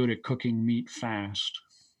really good at cooking meat fast.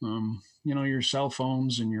 Your cell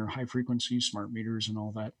phones and your high frequency smart meters and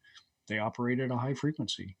all that, they operate at a high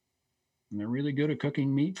frequency, and they're really good at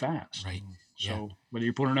cooking meat fast. Right. So whether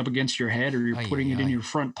you're putting it up against your head or you're putting it in your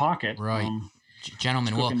front pocket, right.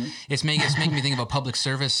 Gentlemen, well, it's making me think of a public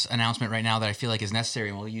service announcement right now that I feel like is necessary,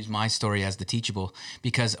 and we'll use my story as the teachable,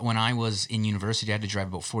 because when I was in university, I had to drive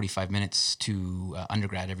about 45 minutes to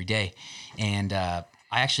undergrad every day, and I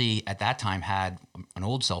actually at that time had an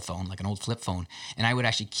old cell phone, like an old flip phone, and I would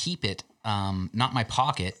actually keep it, not my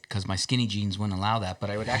pocket, because my skinny jeans wouldn't allow that, but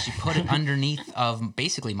I would actually put it underneath of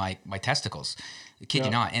basically my testicles. Kid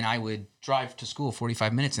you not. And I would drive to school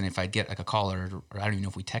 45 minutes, and if I'd get like a call or I don't even know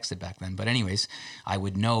if we texted back then, but anyways, I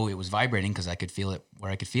would know it was vibrating because I could feel it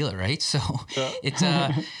where I could feel it, right? So it's,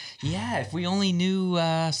 if we only knew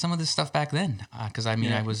some of this stuff back then, because I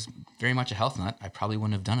mean, I was very much a health nut. I probably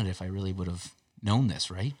wouldn't have done it if I really would have known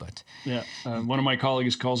this, right? But one of my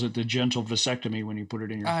colleagues calls it the gentle vasectomy when you put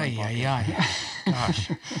it in your front pocket.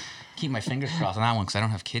 Gosh. Keep my fingers crossed on that one because I don't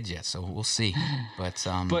have kids yet, so we'll see.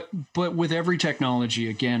 But with every technology,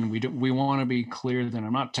 again, we want to be clear that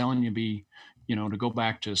I'm not telling you be to go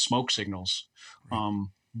back to smoke signals.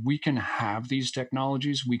 We can have these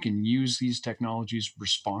technologies. We can use these technologies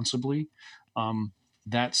responsibly.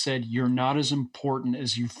 That said, you're not as important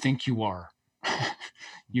as you think you are.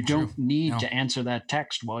 You don't need to answer that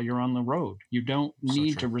text while you're on the road. You don't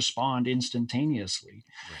need to respond instantaneously.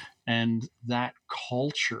 And that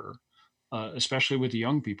culture, especially with the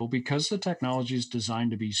young people, because the technology is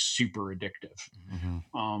designed to be super addictive.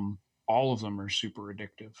 All of them are super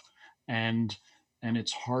addictive. And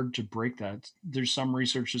it's hard to break that. There's some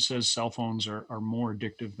research that says cell phones are more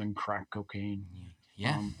addictive than crack cocaine.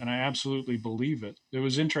 And I absolutely believe it. It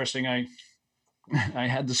was interesting. I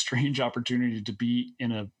had the strange opportunity to be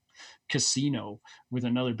in a casino with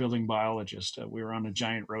another building biologist. We were on a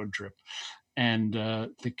giant road trip, and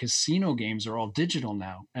the casino games are all digital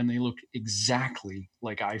now, and they look exactly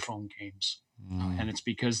like iPhone games. And it's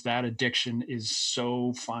because that addiction is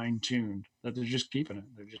so fine-tuned that they're just keeping it.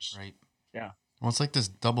 They're just Well, it's like this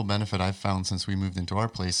double benefit I've found since we moved into our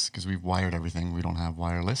place, because we've wired everything. We don't have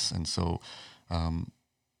wireless. And so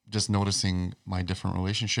just noticing my different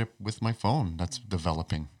relationship with my phone that's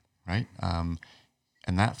developing, right? And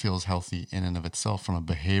that feels healthy in and of itself from a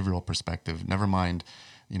behavioral perspective. Never mind,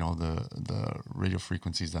 the radio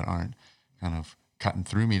frequencies that aren't kind of cutting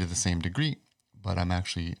through me to the same degree, but I'm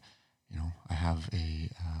actually, I have a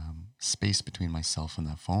space between myself and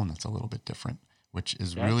that phone that's a little bit different, which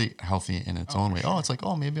is really healthy in its own way. Sure. Oh, it's like,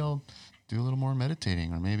 maybe I'll do a little more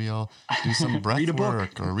meditating, or maybe I'll do some breath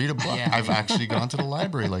work or read a book. I've actually gone to the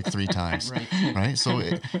library like 3 times, right? So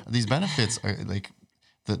these benefits are like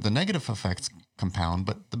the negative effects compound,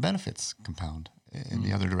 but the benefits compound in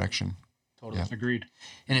the other direction. Totally. Agreed.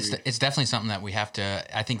 And it's definitely something that we have to,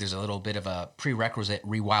 I think there's a little bit of a prerequisite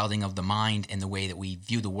rewilding of the mind in the way that we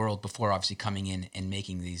view the world before obviously coming in and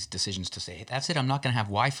making these decisions to say, hey, that's it, I'm not going to have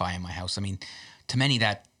Wi-Fi in my house. I mean, to many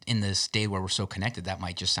that in this day where we're so connected, that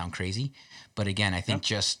might just sound crazy. But again, I think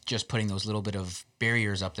just putting those little bit of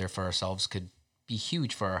barriers up there for ourselves could be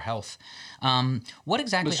huge for our health. What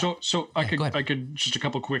exactly? So I could just a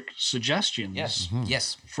couple quick suggestions. Yes.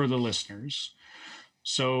 Yes. For the listeners.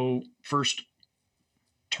 So first,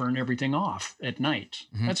 turn everything off at night.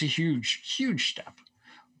 That's a huge, huge step.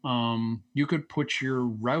 You could put your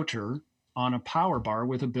router on a power bar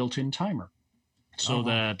with a built-in timer, so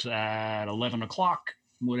that at 11 o'clock,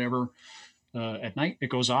 whatever, at night, it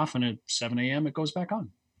goes off, and at 7 a.m. it goes back on.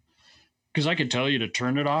 Because I could tell you to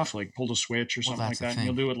turn it off, like pull the switch or something like that, and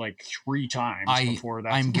you'll do it like 3 times before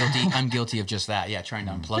that. I'm guilty. I'm guilty of just that. Yeah, trying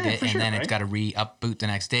to unplug it, and then it's got to up-boot the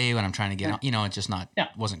next day when I'm trying to get on. It's just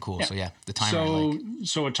wasn't cool. So the timer.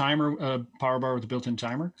 So a timer, power bar with a built-in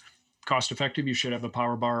timer, cost effective. You should have a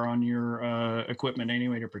power bar on your equipment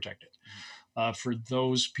anyway to protect it. For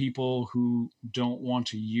those people who don't want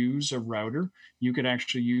to use a router, you could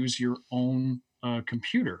actually use your own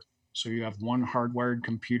computer. So you have one hardwired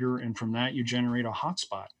computer, and from that you generate a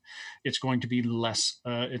hotspot. It's going to be less,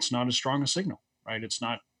 it's not as strong a signal, right? It's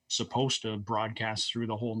not supposed to broadcast through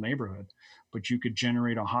the whole neighborhood, but you could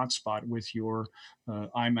generate a hotspot with your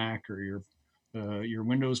iMac or your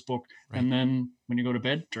Windows book. And then when you go to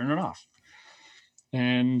bed, turn it off.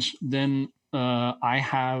 And then I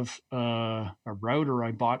have a router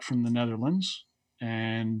I bought from the Netherlands,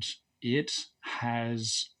 and it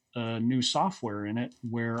has new software in it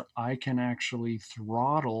where I can actually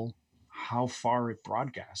throttle how far it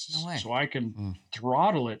broadcasts. No way. So I can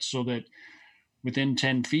throttle it so that within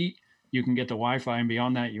 10 feet, you can get the Wi-Fi, and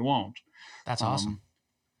beyond that, you won't. That's awesome.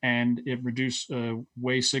 And it reduces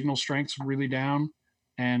way signal strengths really down.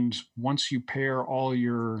 And once you pair all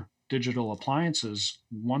your digital appliances,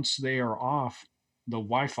 once they are off, the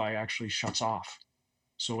Wi-Fi actually shuts off.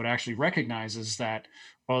 So it actually recognizes that,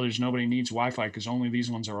 there's nobody needs Wi-Fi because only these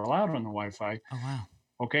ones are allowed on the Wi-Fi. Oh, wow.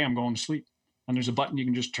 Okay, I'm going to sleep. And there's a button you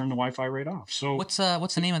can just turn the Wi-Fi right off. So what's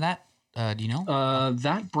the name of that? Do you know?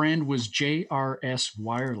 That brand was JRS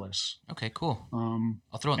Wireless. Okay, cool.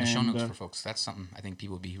 I'll throw it in the show notes for folks. That's something I think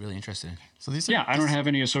people would be really interested in. So these I don't have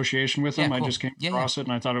any association with them. Cool. I just came across it,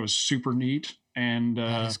 and I thought it was super neat. And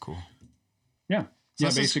that is cool. Yeah. So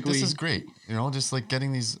basically. This is great. Just like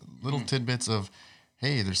getting these little tidbits of,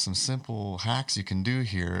 hey, there's some simple hacks you can do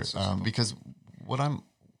here. Because I don't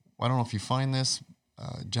know if you find this,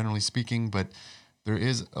 generally speaking, but there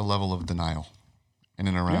is a level of denial in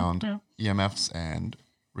and around EMFs and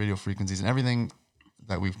radio frequencies and everything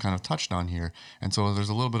that we've kind of touched on here. And so there's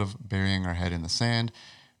a little bit of burying our head in the sand.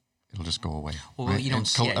 It'll just go away. Well, right? you don't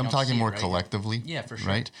see it. I'm talking more collectively. Yeah, for sure.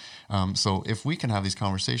 Right? So if we can have these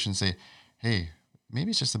conversations, say, hey, maybe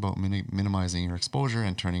it's just about minimizing your exposure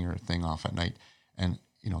and turning your thing off at night. And,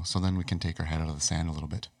 so then we can take our head out of the sand a little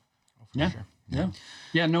bit. Yeah. Sure.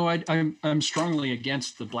 Yeah. No, I'm strongly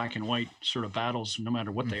against the black and white sort of battles, no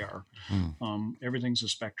matter what they are. Everything's a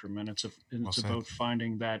spectrum, and it's about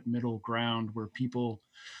finding that middle ground where people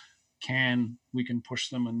we can push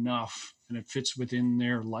them enough, and it fits within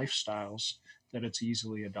their lifestyles that it's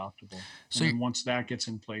easily adoptable. So and then once that gets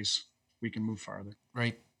in place, we can move farther.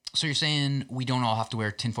 Right. So you're saying we don't all have to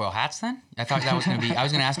wear tinfoil hats then? I thought that was going to be, I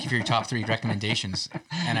was going to ask you for your top 3 recommendations,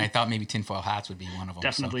 and I thought maybe tinfoil hats would be one of them.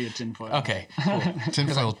 Definitely a tinfoil. Okay, cool.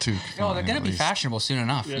 Tinfoil toque. Oh, they're going to be fashionable soon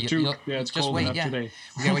enough. Yeah, it's just cold enough today.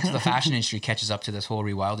 We got to wait till the fashion industry catches up to this whole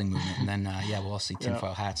rewilding movement, and then, we'll all see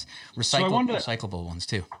tinfoil hats. Recyclable ones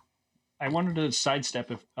too. I wanted to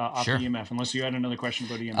sidestep off EMF, unless you had another question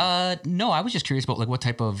about EMF. No, I was just curious about what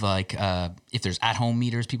type of if there's at-home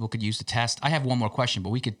meters people could use to test. I have one more question,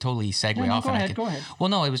 but we could totally segue off. Go ahead. Well,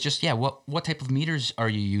 no, it was just what type of meters are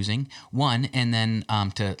you using? One, and then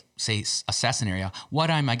to say assess an area.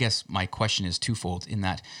 I guess my question is twofold. In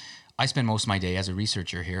that, I spend most of my day as a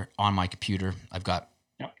researcher here on my computer. I've got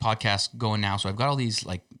podcasts going now, so I've got all these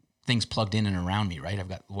things plugged in and around me, right? I've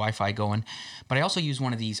got Wi-Fi going, but I also use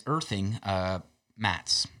one of these earthing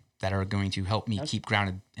mats that are going to help me keep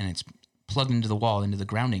grounded, and it's plugged into the wall, into the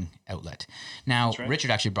grounding outlet. Now,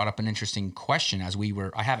 Richard actually brought up an interesting question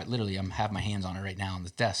I have it literally, I have my hands on it right now on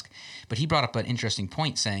the desk, but he brought up an interesting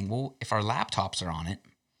point saying, well, if our laptops are on it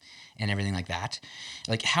and everything like that,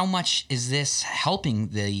 how much is this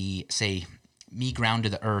helping me ground to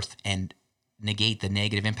the earth and negate the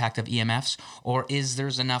negative impact of EMFs, or is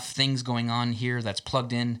there's enough things going on here that's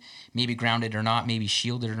plugged in, maybe grounded or not, maybe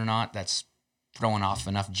shielded or not, that's throwing off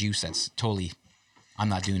enough juice that's totally, I'm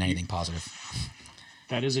not doing anything positive?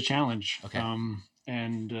 That is a challenge. Okay.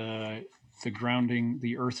 The grounding,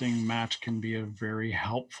 the earthing mat can be a very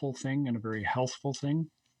helpful thing and a very healthful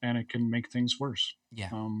thing, and it can make things worse. Yeah.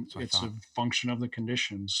 It's a function of the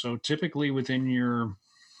conditions. So typically within your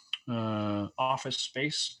office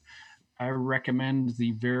space, I recommend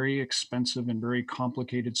the very expensive and very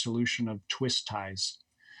complicated solution of twist ties.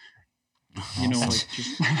 Those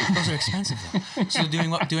are expensive though. So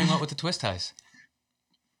doing what with the twist ties?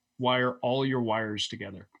 Wire all your wires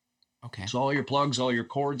together. Okay. So all your plugs, all your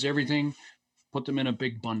cords, everything, put them in a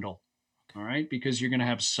big bundle. All right. Because you're going to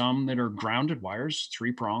have some that are grounded wires,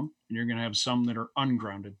 3-prong, and you're going to have some that are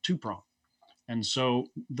ungrounded, 2-prong. And so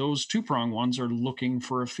those 2-prong ones are looking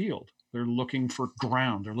for a field. They're looking for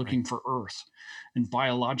ground. They're looking for earth. And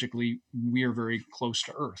biologically, we are very close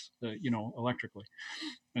to earth, electrically.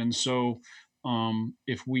 And so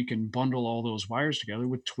if we can bundle all those wires together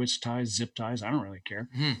with twist ties, zip ties, I don't really care,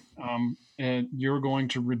 you're going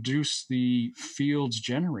to reduce the fields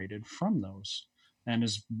generated from those. And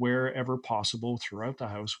is wherever possible throughout the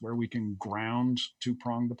house where we can ground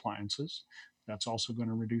 2-pronged appliances, that's also going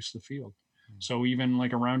to reduce the field. So even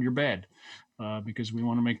around your bed, because we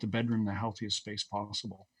want to make the bedroom the healthiest space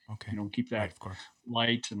possible. Okay. Keep that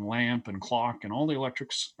light and lamp and clock and all the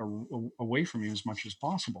electrics away from you as much as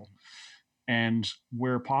possible. And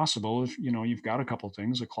where possible, if you've got a couple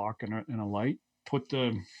things, a clock and a light, put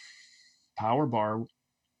the power bar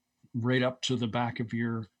right up to the back of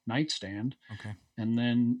your nightstand. Okay. And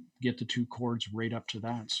then get the 2 cords right up to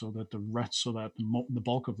that, so that the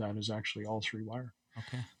bulk of that is actually all 3 wire.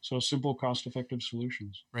 Okay. So simple, cost-effective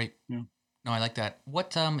solutions. Right. Yeah. No, I like that.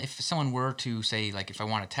 What if someone were to say, if I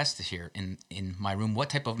want to test this here in my room, what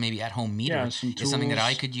type of maybe at-home meter is something that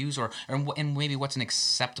I could use, or maybe what's an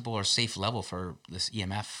acceptable or safe level for this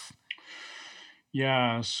EMF?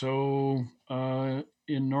 Yeah. So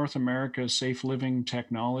in North America, Safe Living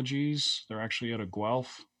Technologies, they're actually out of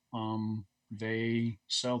Guelph. They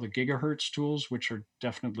sell the gigahertz tools, which are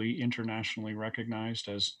definitely internationally recognized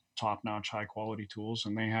as top-notch, high-quality tools.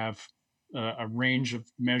 And they have a range of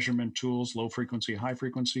measurement tools, low frequency, high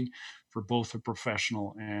frequency, for both the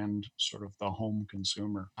professional and sort of the home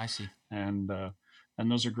consumer. I see. And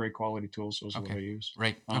those are great quality tools. Those are what I use.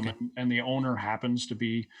 Right. Okay. And the owner happens to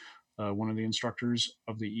be one of the instructors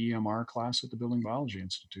of the EMR class at the Building Biology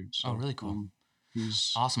Institute. So, really cool.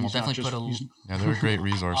 He's awesome. We'll definitely put they're a great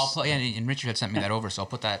resource. And Richard had sent me that over, so I'll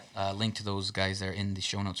put that link to those guys there in the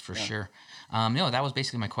show notes for sure. That was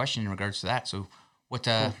basically my question in regards to that. So what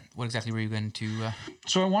exactly were you going to?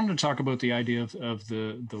 So I wanted to talk about the idea of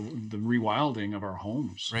the rewilding of our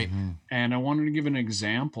homes. Right. Mm-hmm. And I wanted to give an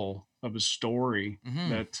example of a story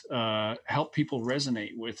that helped people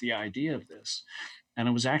resonate with the idea of this. And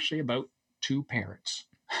it was actually about 2 parrots.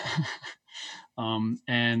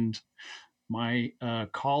 And my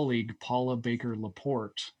colleague, Paula Baker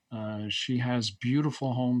Laporte, she has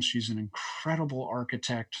beautiful homes. She's an incredible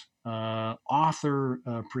architect, author,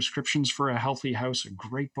 Prescriptions for a Healthy House, a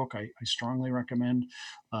great book I strongly recommend.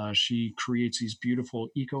 She creates these beautiful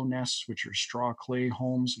eco nests, which are straw clay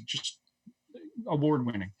homes, just award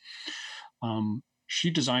winning. She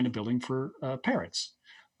designed a building for parrots.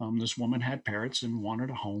 This woman had parrots and wanted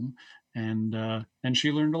a home, and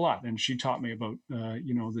she learned a lot. And she taught me about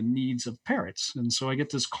the needs of parrots. And so I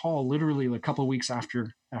get this call literally a couple of weeks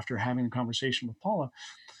after having the conversation with Paula.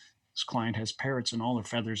 This client has parrots and all their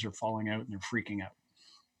feathers are falling out and they're freaking out.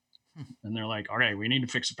 And they're like, "Okay, we need to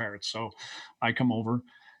fix the parrots." So I come over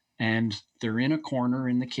and they're in a corner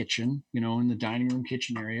in the kitchen, in the dining room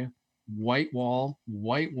kitchen area. White wall,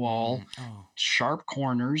 sharp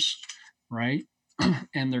corners, right?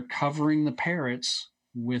 And they're covering the parrots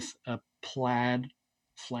with a plaid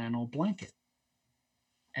flannel blanket.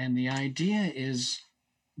 And the idea is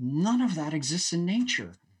none of that exists in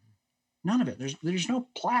nature. None of it. There's no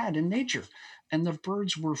plaid in nature. And the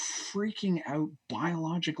birds were freaking out,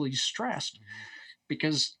 biologically stressed,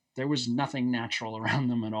 because there was nothing natural around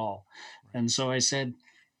them at all. And so I said,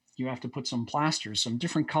 you have to put some plasters, some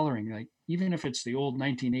different coloring, like even if it's the old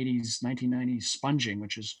 1980s, 1990s sponging,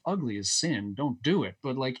 which is ugly as sin, don't do it.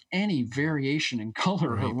 But like any variation in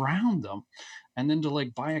color around them, and then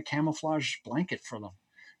to buy a camouflage blanket for them,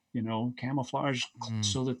 camouflage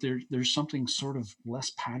so that there's something sort of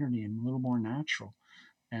less patterny and a little more natural.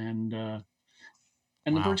 And the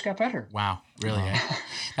birds got better. Wow. Really?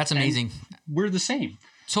 That's amazing. We're the same.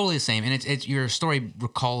 Totally the same. And it's your story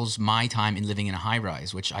recalls my time in living in a high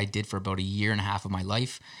rise, which I did for about a year and a half of my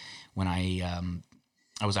life when I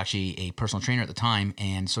was actually a personal trainer at the time.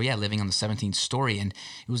 And so, living on the 17th story. And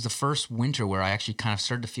it was the first winter where I actually kind of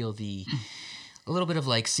started to feel a little bit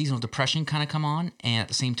of seasonal depression kind of come on. And at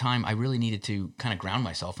the same time, I really needed to kind of ground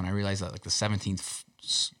myself. And I realized that the 17th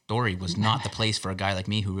story was not the place for a guy like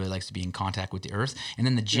me who really likes to be in contact with the earth. And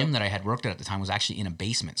then the gym that I had worked at the time was actually in a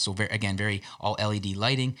basement. So very all LED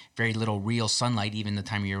lighting, very little real sunlight, even the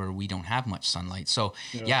time of year where we don't have much sunlight. So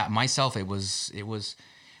myself, it was,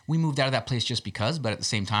 we moved out of that place just because, but at the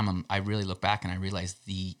same time, I really look back and I realized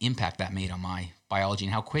the impact that made on my biology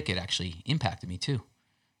and how quick it actually impacted me too.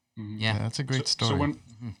 Mm-hmm. Yeah, that's a great story. So when,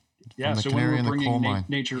 so when we're bringing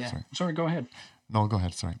nature, sorry, go ahead. No, go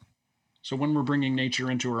ahead. Sorry. So when we're bringing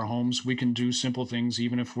nature into our homes, we can do simple things,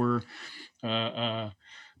 even if we're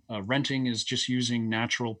renting is just using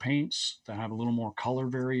natural paints that have a little more color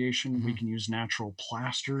variation. Mm-hmm. We can use natural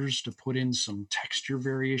plasters to put in some texture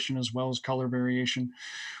variation as well as color variation.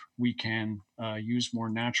 We can use more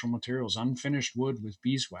natural materials, unfinished wood with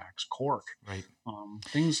beeswax, cork,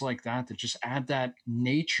 things like that just add that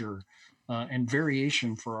nature and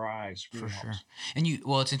variation for our eyes. Really for sure. And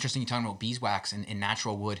it's interesting you're talking about beeswax and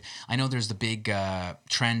natural wood. I know there's the big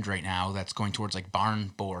trend right now that's going towards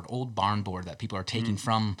old barn board that people are taking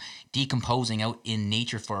from decomposing out in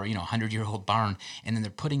nature for, 100-year-old barn. And then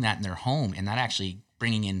they're putting that in their home, and that actually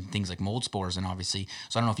bringing in things like mold spores. And obviously,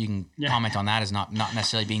 so I don't know if you can comment on that as not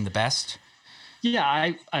necessarily being the best.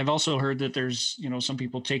 Yeah, I've also heard that there's, some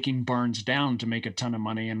people taking barns down to make a ton of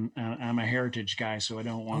money, and I'm a heritage guy, so I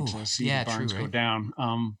don't want to see the barns go down.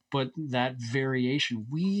 But that variation,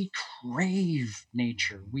 we crave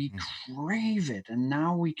nature, we crave it, and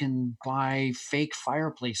now we can buy fake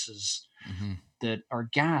fireplaces that are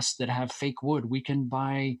gas that have fake wood. We can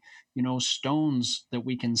buy, stones that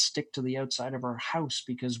we can stick to the outside of our house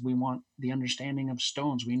because we want the understanding of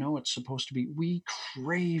stones. We know it's supposed to be. We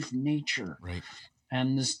crave nature. Right.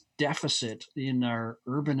 And this deficit in our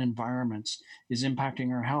urban environments is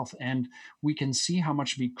impacting our health. And we can see how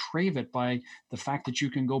much we crave it by the fact that you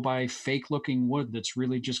can go buy fake looking wood that's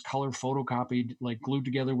really just color photocopied, glued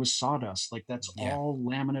together with sawdust. That's all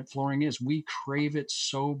laminate flooring is. We crave it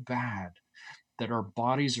so bad that our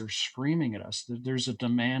bodies are screaming at us that there's a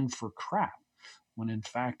demand for crap, when in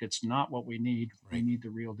fact it's not what we need. Right. We need the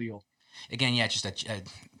real deal. Again, just a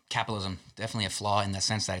capitalism, definitely a flaw in the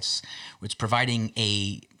sense that it's providing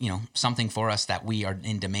something for us that we are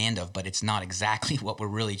in demand of, but it's not exactly what we're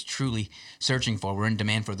really truly searching for. We're in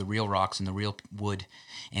demand for the real rocks and the real wood,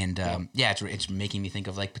 and it's making me think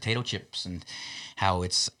of potato chips and how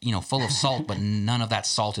it's full of salt, but none of that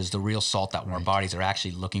salt is the real salt that our bodies are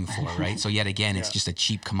actually looking for, right? So yet again, it's just a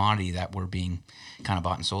cheap commodity that we're being kind of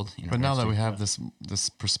bought and sold. But now that we have this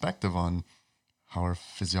perspective on how our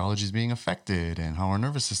physiology is being affected and how our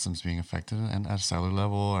nervous system is being affected, and at a cellular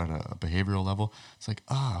level, at a behavioral level, it's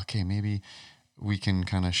okay, maybe we can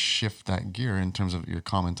kind of shift that gear in terms of your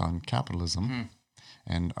comment on capitalism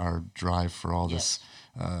and our drive for all this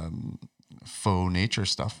faux nature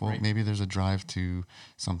stuff. Well, maybe there's a drive to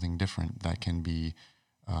something different that can be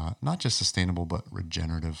not just sustainable, but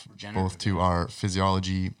regenerative both to our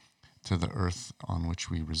physiology, to the earth on which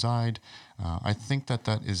we reside. I think that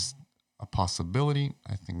is a possibility.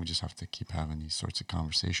 I think we just have to keep having these sorts of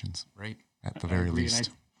conversations, right? At the very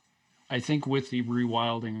least. I think with the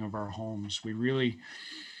rewilding of our homes, we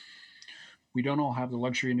don't all have the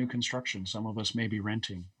luxury of new construction. Some of us may be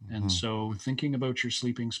renting. And so thinking about your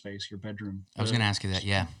sleeping space, your bedroom. I was going to ask you that.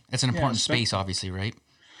 Yeah. It's an important space, obviously, right?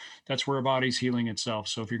 That's where a body's healing itself.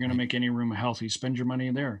 So if you're going to make any room healthy, spend your money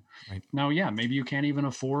there. Right. Now, maybe you can't even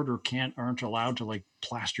afford or aren't allowed to like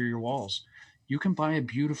plaster your walls. You can buy a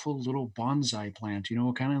beautiful little bonsai plant,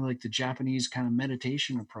 kind of like the Japanese kind of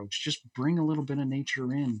meditation approach. Just bring a little bit of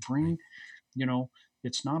nature in.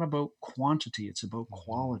 It's not about quantity, it's about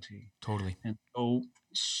quality. Totally. And so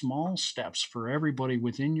small steps for everybody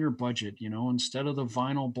within your budget, instead of the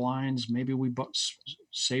vinyl blinds, maybe we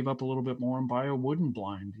save up a little bit more and buy a wooden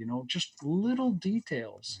blind, just little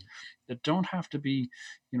details that don't have to be,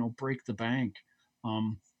 break the bank.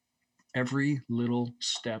 Every little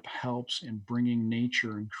step helps in bringing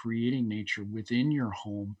nature and creating nature within your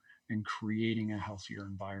home and creating a healthier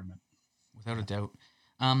environment. Without a doubt.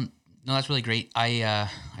 No, that's really great. I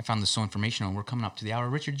found this so informational. We're coming up to the hour.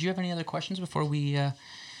 Richard, do you have any other questions before we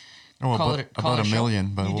call it a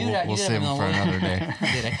million, but we'll save them for another day.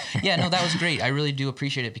 Yeah, no, that was great. I really do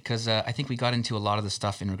appreciate it because I think we got into a lot of the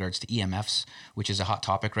stuff in regards to EMFs, which is a hot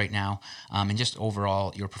topic right now, and just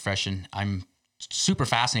overall your profession. I'm super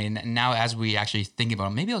fascinated. And now as we actually think about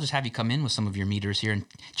it, maybe I'll just have you come in with some of your meters here and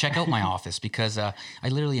check out my office because I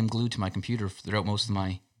literally am glued to my computer throughout most of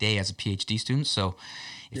my day as a PhD student. So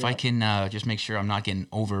if I can just make sure I'm not getting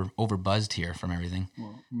over buzzed here from everything.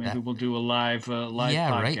 Well, maybe we'll do a live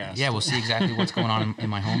podcast. Right? Yeah, we'll see exactly what's going on in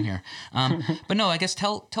my home here. But no, I guess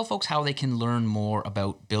tell folks how they can learn more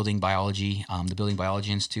about building biology, the Building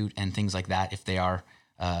Biology Institute, and things like that if they are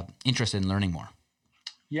interested in learning more.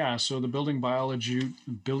 Yeah, so the Building Biology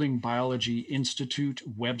Institute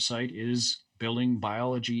website is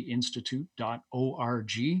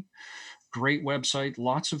buildingbiologyinstitute.org. Great website,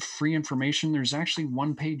 lots of free information. There's actually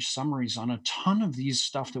one-page summaries on a ton of these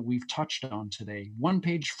stuff that we've touched on today.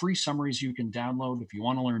 One-page free summaries you can download. If you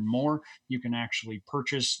want to learn more, you can actually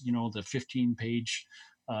purchase, the 15-page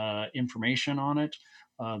information on it.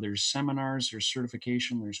 There's seminars, there's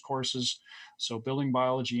certification, there's courses. So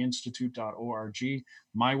buildingbiologyinstitute.org.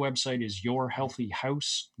 My website is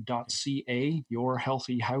yourhealthyhouse.ca,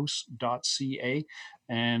 yourhealthyhouse.ca.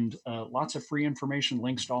 And lots of free information,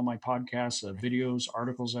 links to all my podcasts, videos,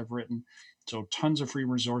 articles I've written. So tons of free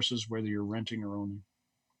resources, whether you're renting or owning.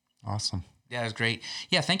 Awesome. Yeah, that was great.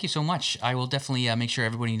 Yeah, thank you so much. I will definitely make sure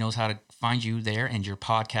everybody knows how to find you there and your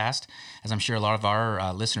podcast, as I'm sure a lot of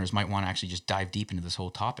our listeners might want to actually just dive deep into this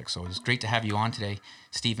whole topic. So it's great to have you on today,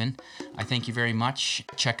 Stephen. I thank you very much.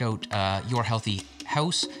 Check out Your Healthy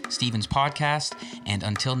House, Stephen's podcast. And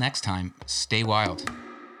until next time, stay wild.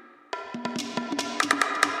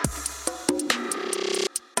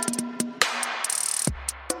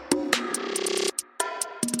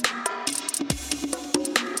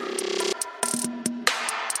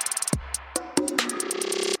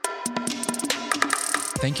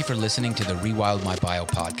 Thank you for listening to the Rewild My Bio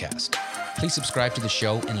podcast. Please subscribe to the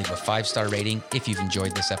show and leave a 5-star rating if you've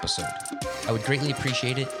enjoyed this episode. I would greatly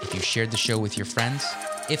appreciate it if you shared the show with your friends,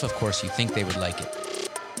 if of course you think they would like it.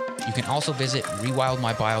 You can also visit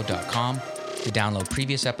rewildmybio.com to download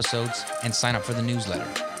previous episodes and sign up for the newsletter.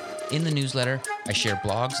 In the newsletter, I share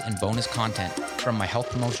blogs and bonus content from my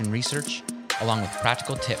health promotion research, along with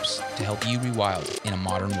practical tips to help you rewild in a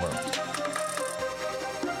modern world.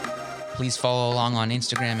 Please follow along on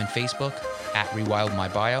Instagram and Facebook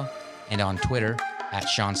 @RewildMyBio and on Twitter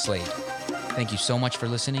 @SeanSlade. Thank you so much for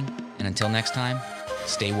listening, and until next time,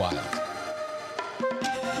 stay wild.